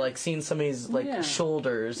face, or like seeing somebody's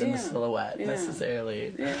shoulders in the silhouette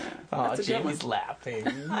necessarily. Yeah. Oh, Jamie's laughing.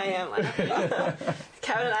 I am laughing.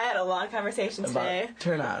 Kevin and I had a long conversation today. About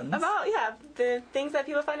turn-ons. About, the things that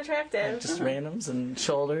people find attractive. Like just randoms and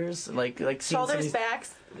shoulders, like shoulders,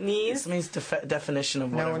 backs, knees. Somebody's definition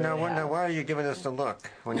of whatever. No, why are you giving us the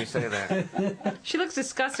look when you say that? She looks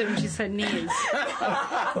disgusted when she said knees.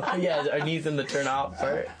 Yeah, are knees in the turn-off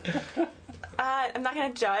part? I'm not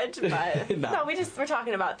going to judge, but no, we're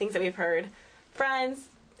talking about things that we've heard. Friends,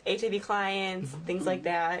 HIV clients, things like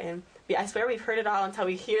that, and I swear we've heard it all until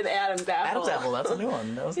we hear the Adam's apple. Adam's apple, that's a new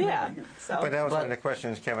one. That was new one. But that was one of the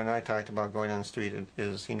questions Kevin and I talked about going on the street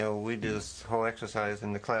is, we do this whole exercise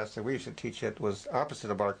in the class that we used to teach. It was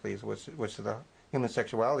opposite of Barclays, which is the human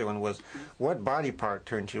sexuality one, was what body part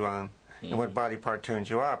turns you on and what body part turns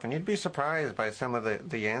you off. And you'd be surprised by some of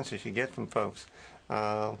the answers you get from folks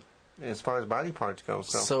as far as body parts go.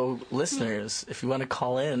 So listeners, if you want to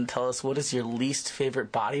call in, tell us what is your least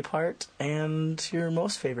favorite body part and your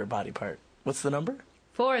most favorite body part. What's the number?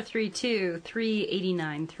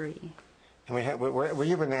 432-3893. And we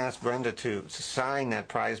even asked Brenda to sign that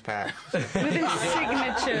prize pack. With his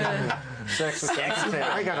signature. Sex with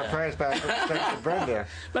I got a prize pack for Sex with Brenda.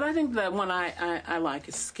 But I think the one I like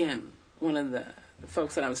is skin. One of the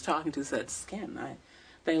folks that I was talking to said skin.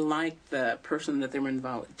 They like the person that they were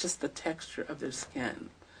involved with, just the texture of their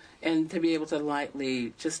skin. And to be able to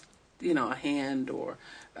lightly, just, a hand or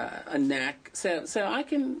a neck. So I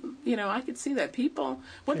can, I could see that. People,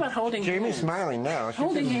 what about holding hands? Jamie's smiling now.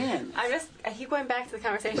 Holding hands. I keep going back to the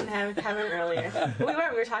conversation I had with Kevin earlier. We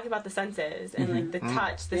were talking about the senses and like the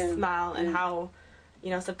touch, the smell, and how,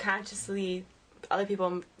 subconsciously other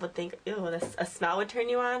people would think, ew, a smell would turn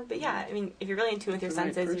you on. But yeah, I mean, if you're really in tune with your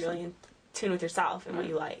senses, you're really in tune with yourself and what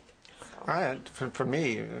you like. For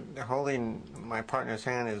me, holding my partner's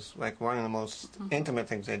hand is like one of the most intimate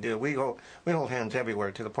things I do. We hold hands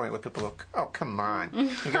everywhere to the point where people look, oh, come on.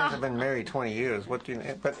 You guys have been married 20 years. What do you?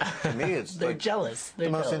 But to me, it's They're jealous. The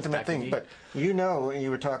most intimate thing. But you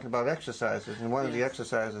were talking about exercises, and one of the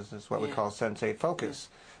exercises is what we call sensate focus.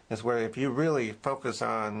 Is where if you really focus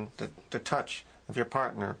on the touch of your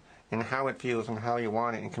partner and how it feels and how you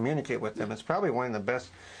want it and communicate with them, it's probably one of the best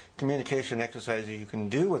communication exercises you can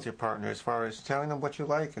do with your partner as far as telling them what you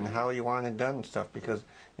like and how you want it done and stuff, because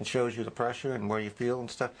it shows you the pressure and where you feel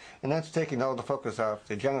and stuff. And that's taking all the focus off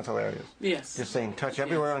the genital areas. Yes. Just saying touch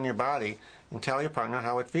everywhere on your body and tell your partner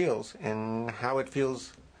how it feels and how it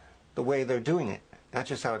feels the way they're doing it. Not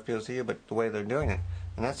just how it feels to you, but the way they're doing it.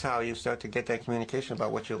 And that's how you start to get that communication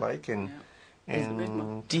about what you like and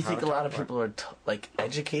do you think a lot of people are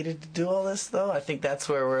educated to do all this though? I think that's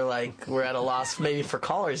where we're at a loss, maybe for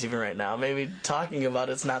callers even right now. Maybe talking about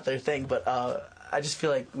it's not their thing, but I just feel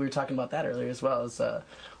like we were talking about that earlier as well. Is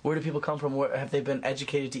where do people come from? Where have they been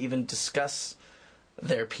educated to even discuss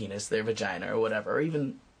their penis, their vagina, or whatever, or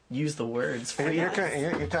even use the words? You're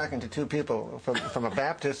talking to two people from a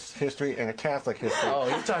Baptist history and a Catholic history. Oh,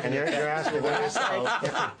 you're talking. And you're asking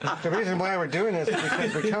yourself. The reason why we're doing this is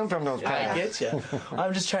because we come from those paths. I get you.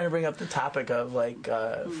 I'm just trying to bring up the topic of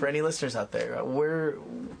for any listeners out there,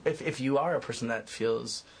 if you are a person that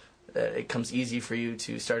feels that it comes easy for you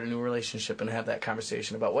to start a new relationship and have that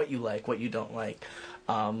conversation about what you like, what you don't like,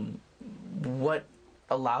 what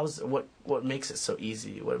makes it so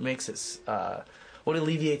easy? What makes it what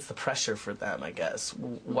alleviates the pressure for them, I guess?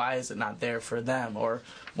 Why is it not there for them? Or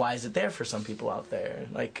why is it there for some people out there?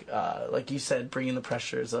 Like you said, bringing the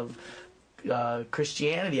pressures of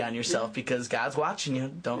Christianity on yourself because God's watching you.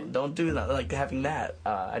 Don't do that. Like having that.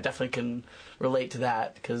 I definitely can relate to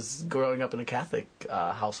that because growing up in a Catholic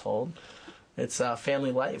household, it's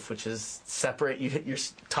family life, which is separate. You're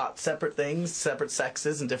taught separate things, separate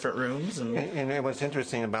sexes in different rooms. And what's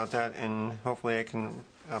interesting about that, and hopefully I can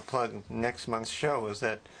plug next month's show, is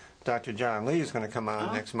that Dr. John Lee is going to come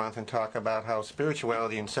on next month and talk about how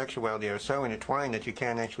spirituality and sexuality are so intertwined that you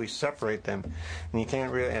can't actually separate them. And you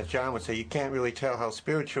can't really, as John would say, you can't really tell how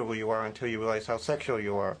spiritual you are until you realize how sexual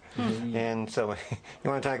you are. Mm-hmm. And so you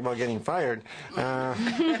want to talk about getting fired.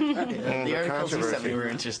 The articles you sent me were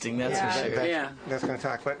interesting, that's for sure. That's going to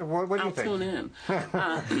talk. But what do you think? I'll tune in.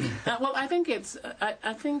 Well, I think it's,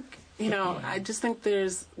 I think, I just think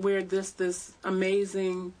we're this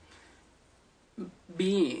amazing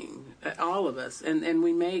being, all of us, and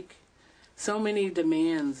we make so many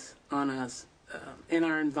demands on us in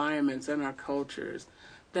our environments and our cultures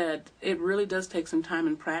that it really does take some time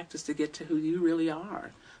and practice to get to who you really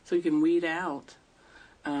are, so you can weed out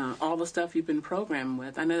all the stuff you've been programmed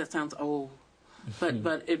with. I know that sounds old,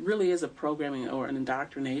 but it really is a programming or an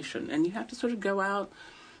indoctrination, and you have to sort of go out,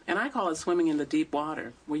 and I call it swimming in the deep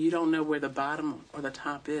water, where you don't know where the bottom or the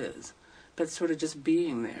top is, but sort of just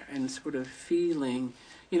being there and sort of feeling,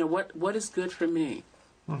 what is good for me.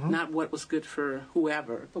 not what was good for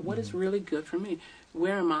whoever, but what is really good for me.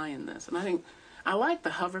 Where am I in this? And I think I like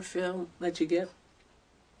the hover feel that you get.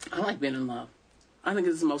 I like being in love. I think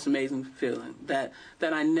it's the most amazing feeling that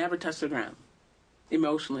I never touch the ground.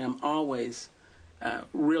 Emotionally, I'm always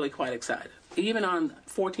really quite excited. Even on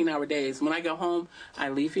 14-hour days, when I go home, I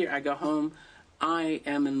leave here, I go home, I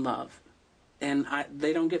am in love. And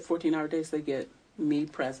they don't get 14-hour days, they get me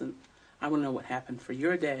present. I want to know what happened for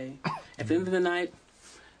your day. At the end of the night,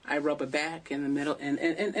 I rub a back in the middle, and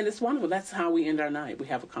it's wonderful. That's how we end our night. We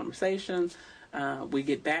have a conversation, we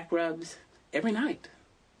get back rubs every night.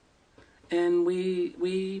 And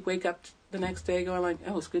we wake up the next day going like,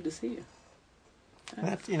 oh, it's good to see you.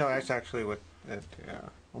 That's, that's actually what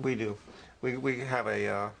we do. We have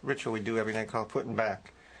a ritual we do every night called putting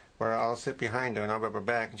back, where I'll sit behind her and I'll rub her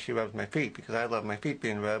back and she rubs my feet because I love my feet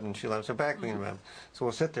being rubbed and she loves her back being rubbed. So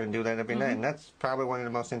we'll sit there and do that every night, and that's probably one of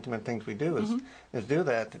the most intimate things we do is do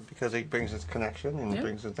that because it brings us connection and it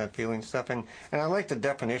brings us that feeling stuff. And I like the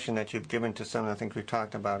definition that you've given to some of the things we've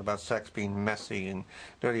talked about sex being messy and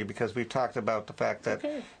dirty, because we've talked about the fact that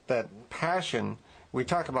that passion. We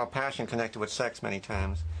talk about passion connected with sex many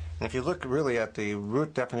times. And if you look really at the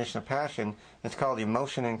root definition of passion, it's called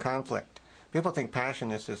emotion and conflict. People think passion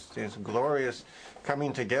is glorious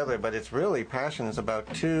coming together, but it's really, passion is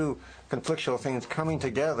about two conflictual things coming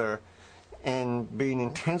together and being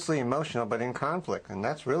intensely emotional but in conflict. And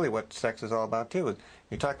that's really what sex is all about too.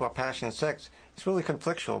 You talk about passion and sex, it's really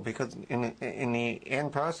conflictual because in the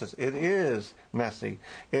end process, it is messy.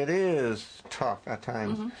 It is tough at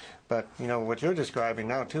times. But, what you're describing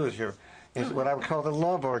now too is what I would call the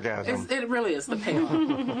love orgasm. It really is the payoff.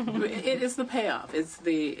 It is the payoff. It's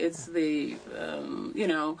the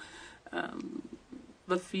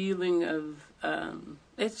the feeling of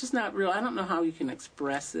it's just not real. I don't know how you can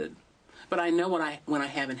express it, but I know when I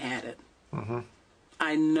haven't had it.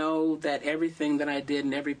 I know that everything that I did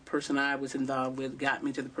and every person I was involved with got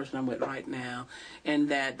me to the person I'm with right now, and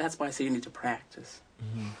that's why I say you need to practice.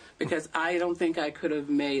 Because I don't think I could have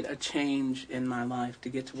made a change in my life to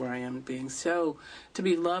get to where I am being. So, to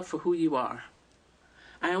be loved for who you are.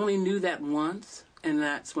 I only knew that once, and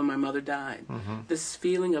that's when my mother died. This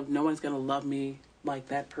feeling of no one's going to love me like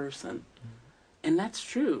that person. And that's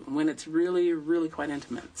true when it's really, really quite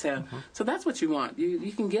intimate. So that's what you want.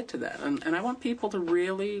 You can get to that. And I want people to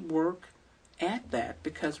really work at that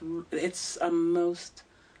because it's a most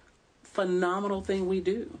phenomenal thing we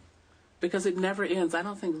do. Because it never ends. I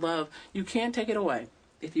don't think love, you can't take it away.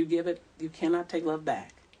 If you give it, you cannot take love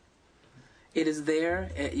back. It is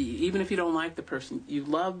there, even if you don't like the person. You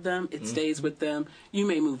love them, it stays with them. You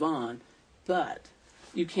may move on, but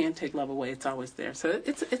you can't take love away. It's always there. So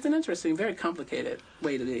it's an interesting, very complicated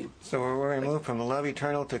way to be. So we're going to move from love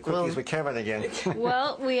eternal to cookies with Kevin again.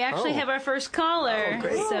 Well, we actually have our first caller. Oh,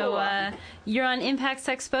 great. So you're on Impact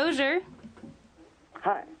Sexposure.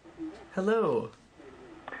 Hi. Hello.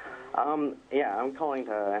 Yeah, I'm calling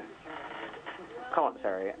to...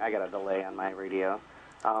 Sorry, I got a delay on my radio.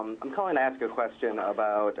 I'm calling to ask a question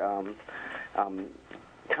about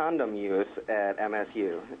condom use at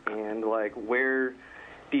MSU. And, where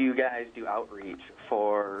do you guys do outreach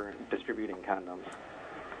for distributing condoms?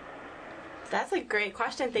 That's a great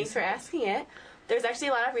question. Thanks for asking it. There's actually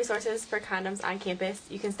a lot of resources for condoms on campus.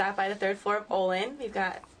 You can stop by the 3rd floor of Olin. We've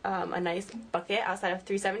got a nice bucket outside of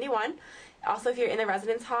 371. Also, if you're in the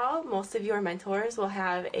residence hall, most of your mentors will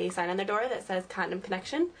have a sign on their door that says Condom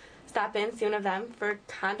Connection. Stop in, see one of them for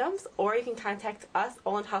condoms, or you can contact us,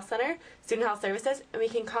 Olin Health Center, Student Health Services, and we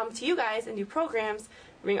can come to you guys and do programs,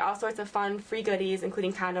 bring all sorts of fun, free goodies,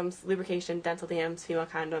 including condoms, lubrication, dental dams, female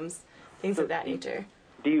condoms, things of that nature.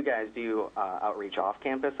 Do you guys do outreach off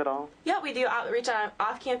campus at all? Yeah, we do outreach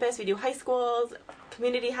off campus. We do high schools,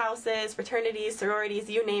 community houses, fraternities, sororities,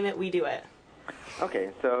 you name it, we do it.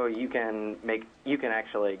 Okay, so you can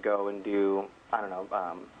actually go and do,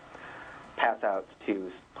 pass outs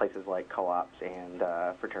to places like co-ops and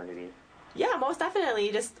fraternities. Yeah, most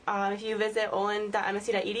definitely. Just if you visit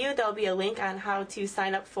olin.msu.edu, there'll be a link on how to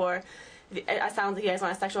sign up for. It sounds like you guys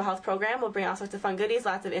want a sexual health program. We'll bring all sorts of fun goodies,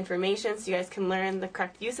 lots of information, so you guys can learn the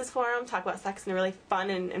correct uses for them, talk about sex in a really fun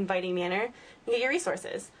and inviting manner, and get your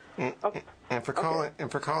resources. And for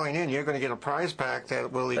calling in, you're going to get a prize pack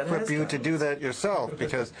that will equip you to do that yourself,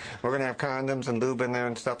 because we're going to have condoms and lube in there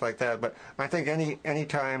and stuff like that. But I think any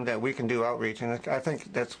time that we can do outreach, and I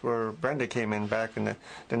think that's where Brenda came in back in the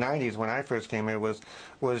 90s when I first came here, was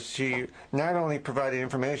she not only provided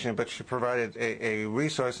information, but she provided a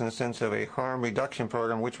resource in the sense of a harm reduction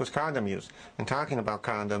program, which was condom use, and talking about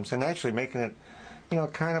condoms, and actually making it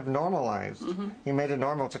kind of normalized. You made it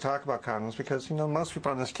normal to talk about condoms because, most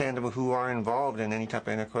people on this Canada who are involved in any type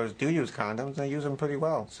of intercourse do use condoms, and they use them pretty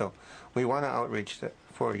well. So we want to outreach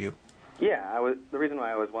for you. Yeah, the reason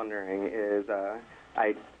why I was wondering is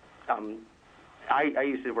I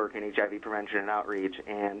used to work in HIV prevention and outreach,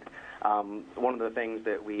 and one of the things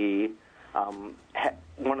that we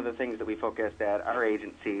focused at our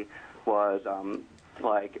agency was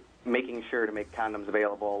making sure to make condoms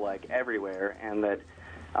available everywhere, and that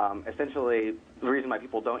essentially the reason why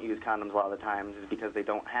people don't use condoms a lot of the times is because they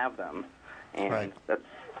don't have them, and that's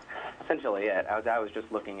essentially it. I was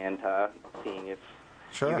just looking into seeing if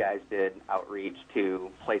you guys did outreach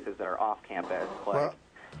to places that are off campus,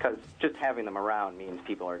 because just having them around means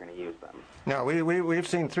people are going to use them. No, we've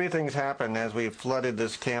seen three things happen as we've flooded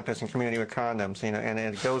this campus and community with condoms, and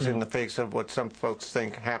it goes in the face of what some folks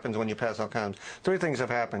think happens when you pass out condoms. Three things have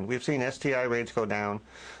happened. We've seen STI rates go down,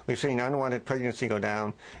 we've seen unwanted pregnancy go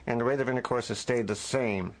down, and the rate of intercourse has stayed the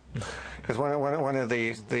same. Because one of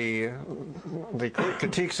the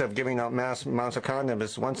critiques of giving out mass amounts of condoms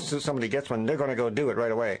is once somebody gets one, they're going to go do it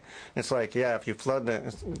right away. It's like, if you flood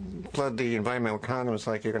the environment with condoms,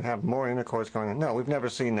 you're going to have more intercourse going on. No, we've never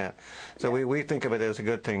seen that. So we think of it as a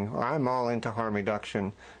good thing. I'm all into harm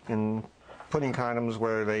reduction and putting condoms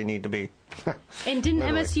where they need to be. And didn't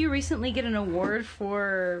MSU recently get an award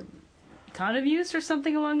for condom use or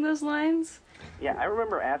something along those lines? Yeah, I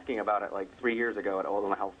remember asking about it 3 years ago at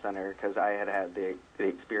Oldham Health Center because I had the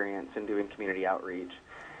experience in doing community outreach,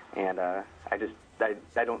 and I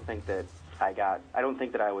don't think that I don't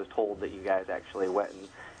think that I was told that you guys actually went and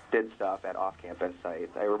did stuff at off-campus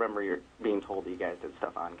sites. I remember being told that you guys did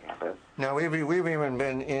stuff on campus. No, we've even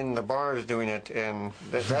been in the bars doing it, and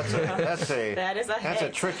that's a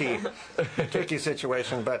tricky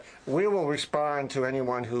situation. But we will respond to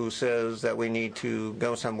anyone who says that we need to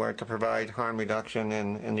go somewhere to provide harm reduction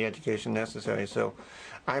and the education necessary. So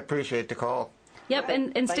I appreciate the call. Yep,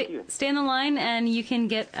 and stay on the line, and you can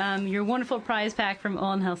get your wonderful prize pack from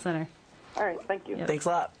Olin Health Center. All right, thank you. Yep. Thanks a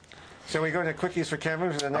lot. So we go to Quickies for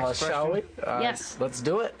Kevin for the next question? Shall we? Yes. Let's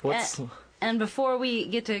do it. And before we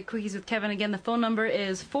get to Quickies with Kevin, again, the phone number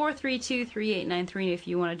is 432-3893 if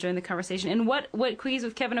you want to join the conversation. And what Quickies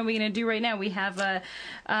with Kevin are we going to do right now? We have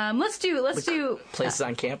let's do places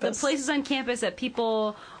on campus. The places on campus that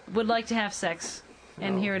people would like to have sex.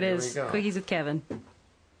 And here it is, Quickies with Kevin.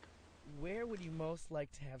 Where would you most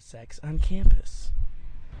like to have sex on campus?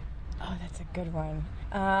 Oh, that's a good one.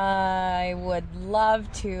 I would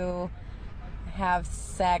love to have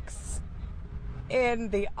sex in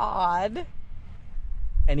the Odd.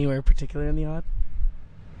 Anywhere particular in the Odd?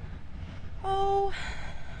 Oh,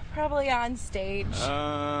 probably on stage.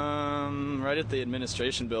 Right at the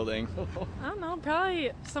administration building. I don't know,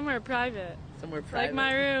 probably somewhere private. Somewhere private? Like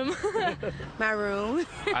my room. My room.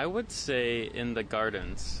 I would say in the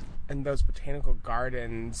gardens. In those botanical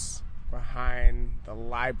gardens behind the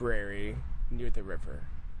library near the river.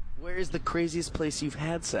 Where is the craziest place you've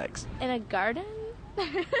had sex? In a garden?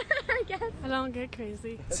 I guess. I don't get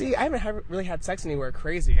crazy. See, I haven't really had sex anywhere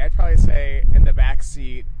crazy. I'd probably say in the back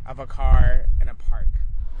seat of a car in a park.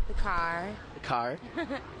 The car. The car?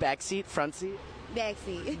 Back seat? Front seat? Back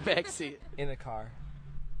seat. Back seat. In a car.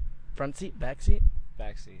 Front seat? Back seat?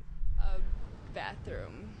 Back seat. A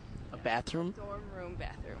bathroom. A bathroom? Dorm room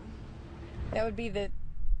bathroom. That would be the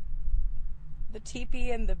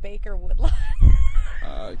teepee and the Baker Woodline.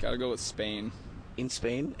 Gotta go with Spain. In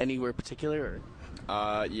Spain? Anywhere particular?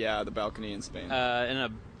 Or? Yeah, the balcony in Spain.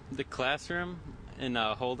 The classroom in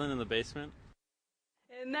Holden in the basement.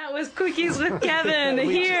 And that was Quickies with Kevin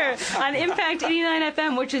here on Impact 89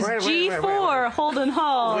 FM, which is G4 Holden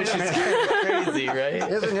Hall. Which is crazy, right?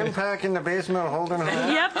 Isn't Impact in the basement of Holden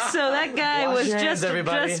Hall? Yep, so that guy was just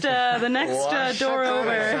the next door over.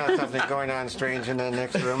 I saw something going on strange in the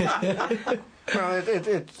next room. Well,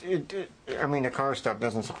 I mean, the car stuff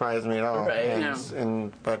doesn't surprise me at all. Right.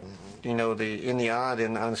 But in the odd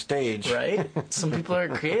and on stage. Right. Some people are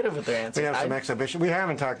creative with their answers. We have some exhibition. We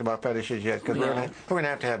haven't talked about fetishes yet because we're going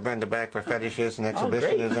to have Brenda back for fetishes and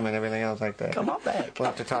exhibitionism and everything else like that. Come on back. We'll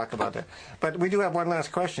have to talk about that. But we do have one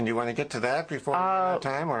last question. Do you want to get to that before we run out of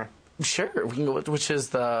time, or? Sure. We can go with, which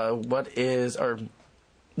is where is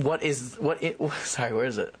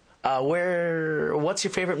it? What's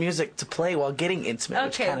your favorite music to play while getting intimate?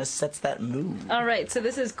 Which kind of sets that mood. All right, so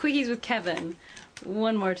this is Quickies with Kevin.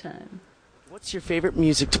 One more time. What's your favorite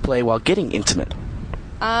music to play while getting intimate?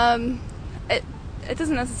 It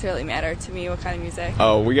doesn't necessarily matter to me what kind of music.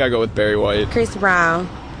 Oh, we gotta go with Barry White. Chris Brown.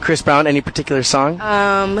 Chris Brown, any particular song?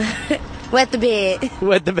 Wet the Bed.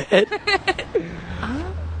 Wet the Bed.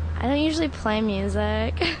 I don't usually play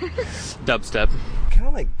music. Dubstep. kind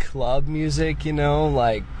of like club music, you know,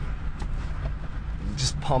 like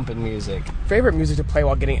just pumping music. Favorite music to play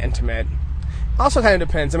while getting intimate? Also kind of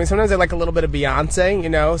depends. I mean, sometimes I like a little bit of Beyonce, you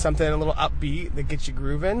know, something a little upbeat that gets you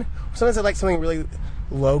grooving. Sometimes I like something really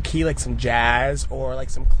low-key, like some jazz or like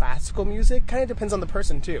some classical music. Kind of depends on the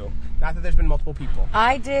person, too. Not that there's been multiple people.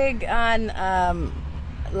 I dig on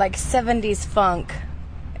like 70s funk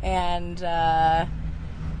and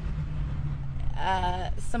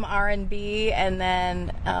some R&B and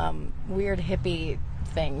then weird hippie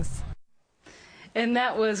things. And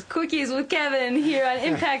that was Quickies with Kevin here on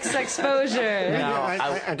Impact Sexposure.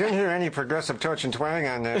 I didn't hear any progressive touch and twang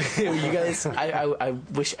on that. You guys, I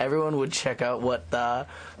wish everyone would check out what the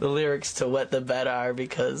lyrics to Wet the Bed are,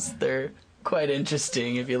 because they're quite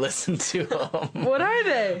interesting if you listen to them. What are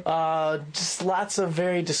they? Just lots of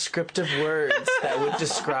very descriptive words that would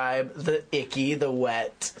describe the icky, the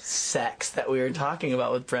wet sex that we were talking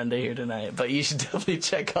about with Brenda here tonight. But you should definitely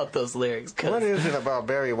check out those lyrics. What is it about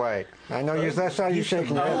Barry White? I know that's how you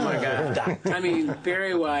shaking your head. Oh my God! I mean,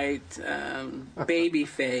 Barry White,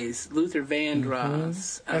 Babyface, Luther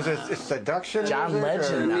Vandross. It's seduction. John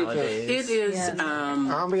Legend nowadays. It is.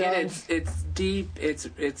 Ambiance. It's deep.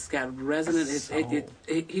 It's got resonance.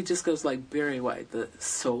 He just goes like Barry White, the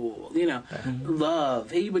soul. You know,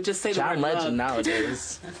 love. He would just say John the word Legend love.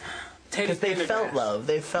 nowadays. Because they felt love.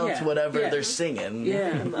 They felt whatever they're singing.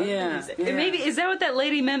 Yeah. Maybe is that what that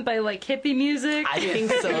lady meant by like hippie music? I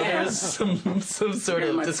think so. There's some sort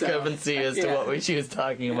of discrepancy as to what she was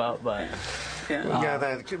talking about, but. Yeah,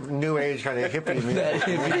 that new age kind of hippie music. That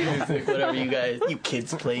hippie music, whatever you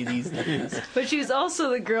kids play these days. But she was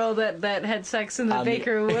also the girl that had sex in the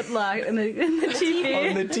Baker Whitlock in the teepee.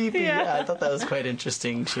 On the teepee, yeah. I thought that was quite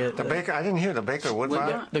interesting. She had the Baker. I didn't hear the Baker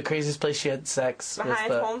Whitlock. The craziest place she had sex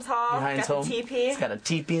behind Holmes Hall. Behind home. Teepee. It's got a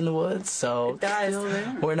teepee in the woods, so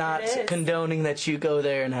we're not condoning that you go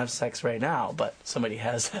there and have sex right now. But somebody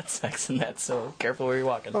has had sex in that, so careful where you're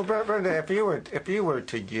walking. Well, Brenda, if you were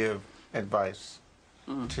to give advice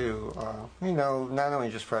to, not only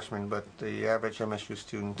just freshmen, but the average MSU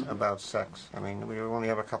student about sex. I mean, we only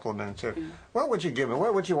have a couple of minutes here. What would you give them?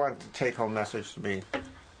 What would you want the take-home message to be?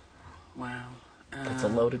 Wow. That's a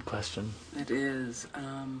loaded question. It is.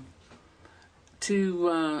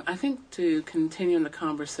 I think to continue in the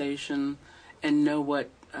conversation and know what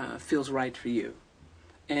feels right for you.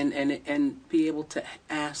 And be able to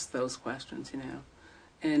ask those questions,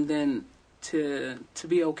 and then to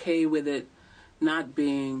be okay with it not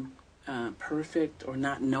being perfect or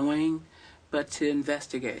not knowing, but to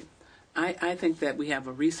investigate. I think that we have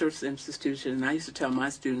a research institution, and I used to tell my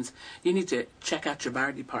students, you need to check out your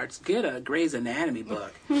body parts, get a Grey's Anatomy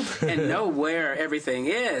book, and know where everything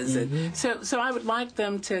is. And so I would like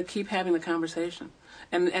them to keep having the conversation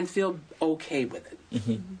and feel okay with it.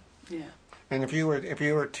 Yeah. And if you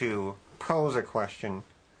were to pose a question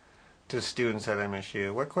to students at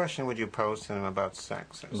MSU, what question would you pose to them about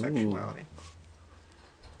sex or sexuality?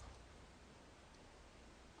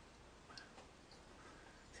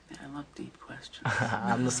 I love deep questions.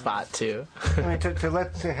 On the spot too. I mean,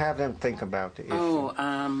 to have them think about the issue.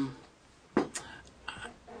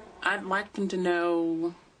 I'd like them to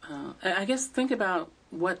know. I guess think about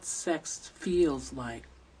what sex feels like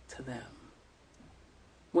to them.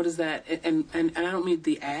 What is that? And I don't mean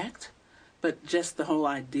the act, but just the whole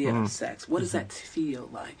idea of sex. What does that feel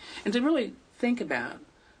like? And to really think about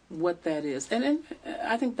what that is. And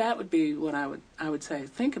I think that would be what I would say.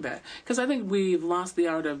 Think about it. Because I think we've lost the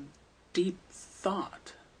art of deep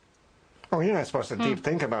thought. Oh, you're not supposed to deep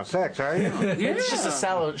think about sex, are you? It's just a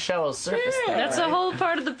shallow surface thing. That's a whole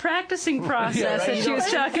part of the practicing process that she was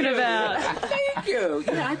talking about. Thank you.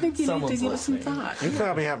 Yeah, I think you need to give it some thought. You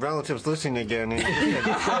probably have relatives listening again.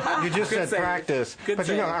 You just said practice. But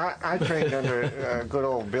I trained under good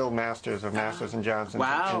old Bill Masters of Masters and Johnson.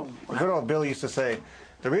 Wow. And good old Bill used to say,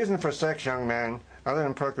 the reason for sex, young man, other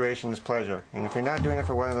than procreation, is pleasure. And if you're not doing it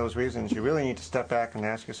for one of those reasons, you really need to step back and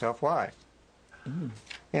ask yourself why. And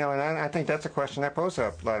I think that's a question I pose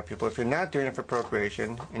up a lot of people. If you're not doing it for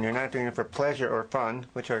procreation, and you're not doing it for pleasure or fun,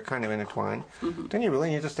 which are kind of intertwined, then you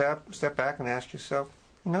really need to step back and ask yourself,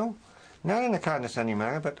 not in a condescending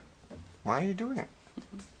manner, but why are you doing it?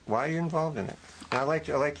 Why are you involved in it? And I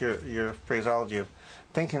like your phraseology of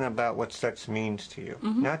thinking about what sex means to you,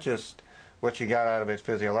 not just what you got out of it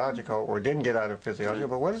physiological or didn't get out of it physiological,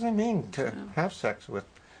 but what does it mean to have sex with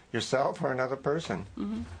yourself or another person?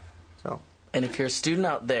 So. And if you're a student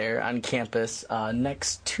out there on campus,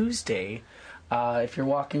 next Tuesday, if you're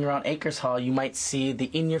walking around Acres Hall, you might see the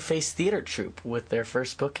In Your Face Theater Troupe with their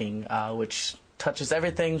first booking, which touches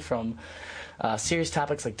everything from serious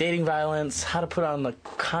topics like dating violence, how to put on the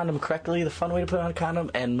condom correctly, the fun way to put on a condom,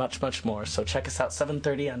 and much, much more. So check us out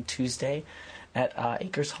 7:30 on Tuesday at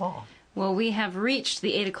Acres Hall. Well, we have reached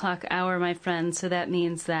the 8 o'clock hour, my friends, so that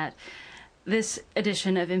means that this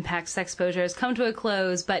edition of Impact Sexposure has come to a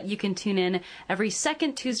close, but you can tune in every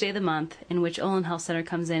second Tuesday of the month in which Olin Health Center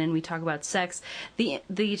comes in and we talk about sex. The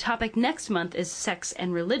topic next month is sex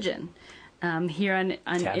and religion. Here on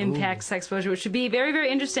Impact Sexposure, which should be very, very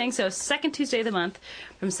interesting. So second Tuesday of the month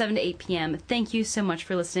from 7 to 8 p.m. Thank you so much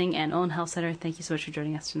for listening. And Olin Health Center, thank you so much for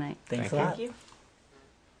joining us tonight. Thanks a lot. Thank you.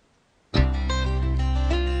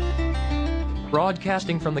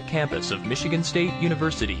 Broadcasting from the campus of Michigan State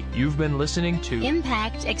University, you've been listening to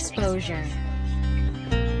Impact Exposure.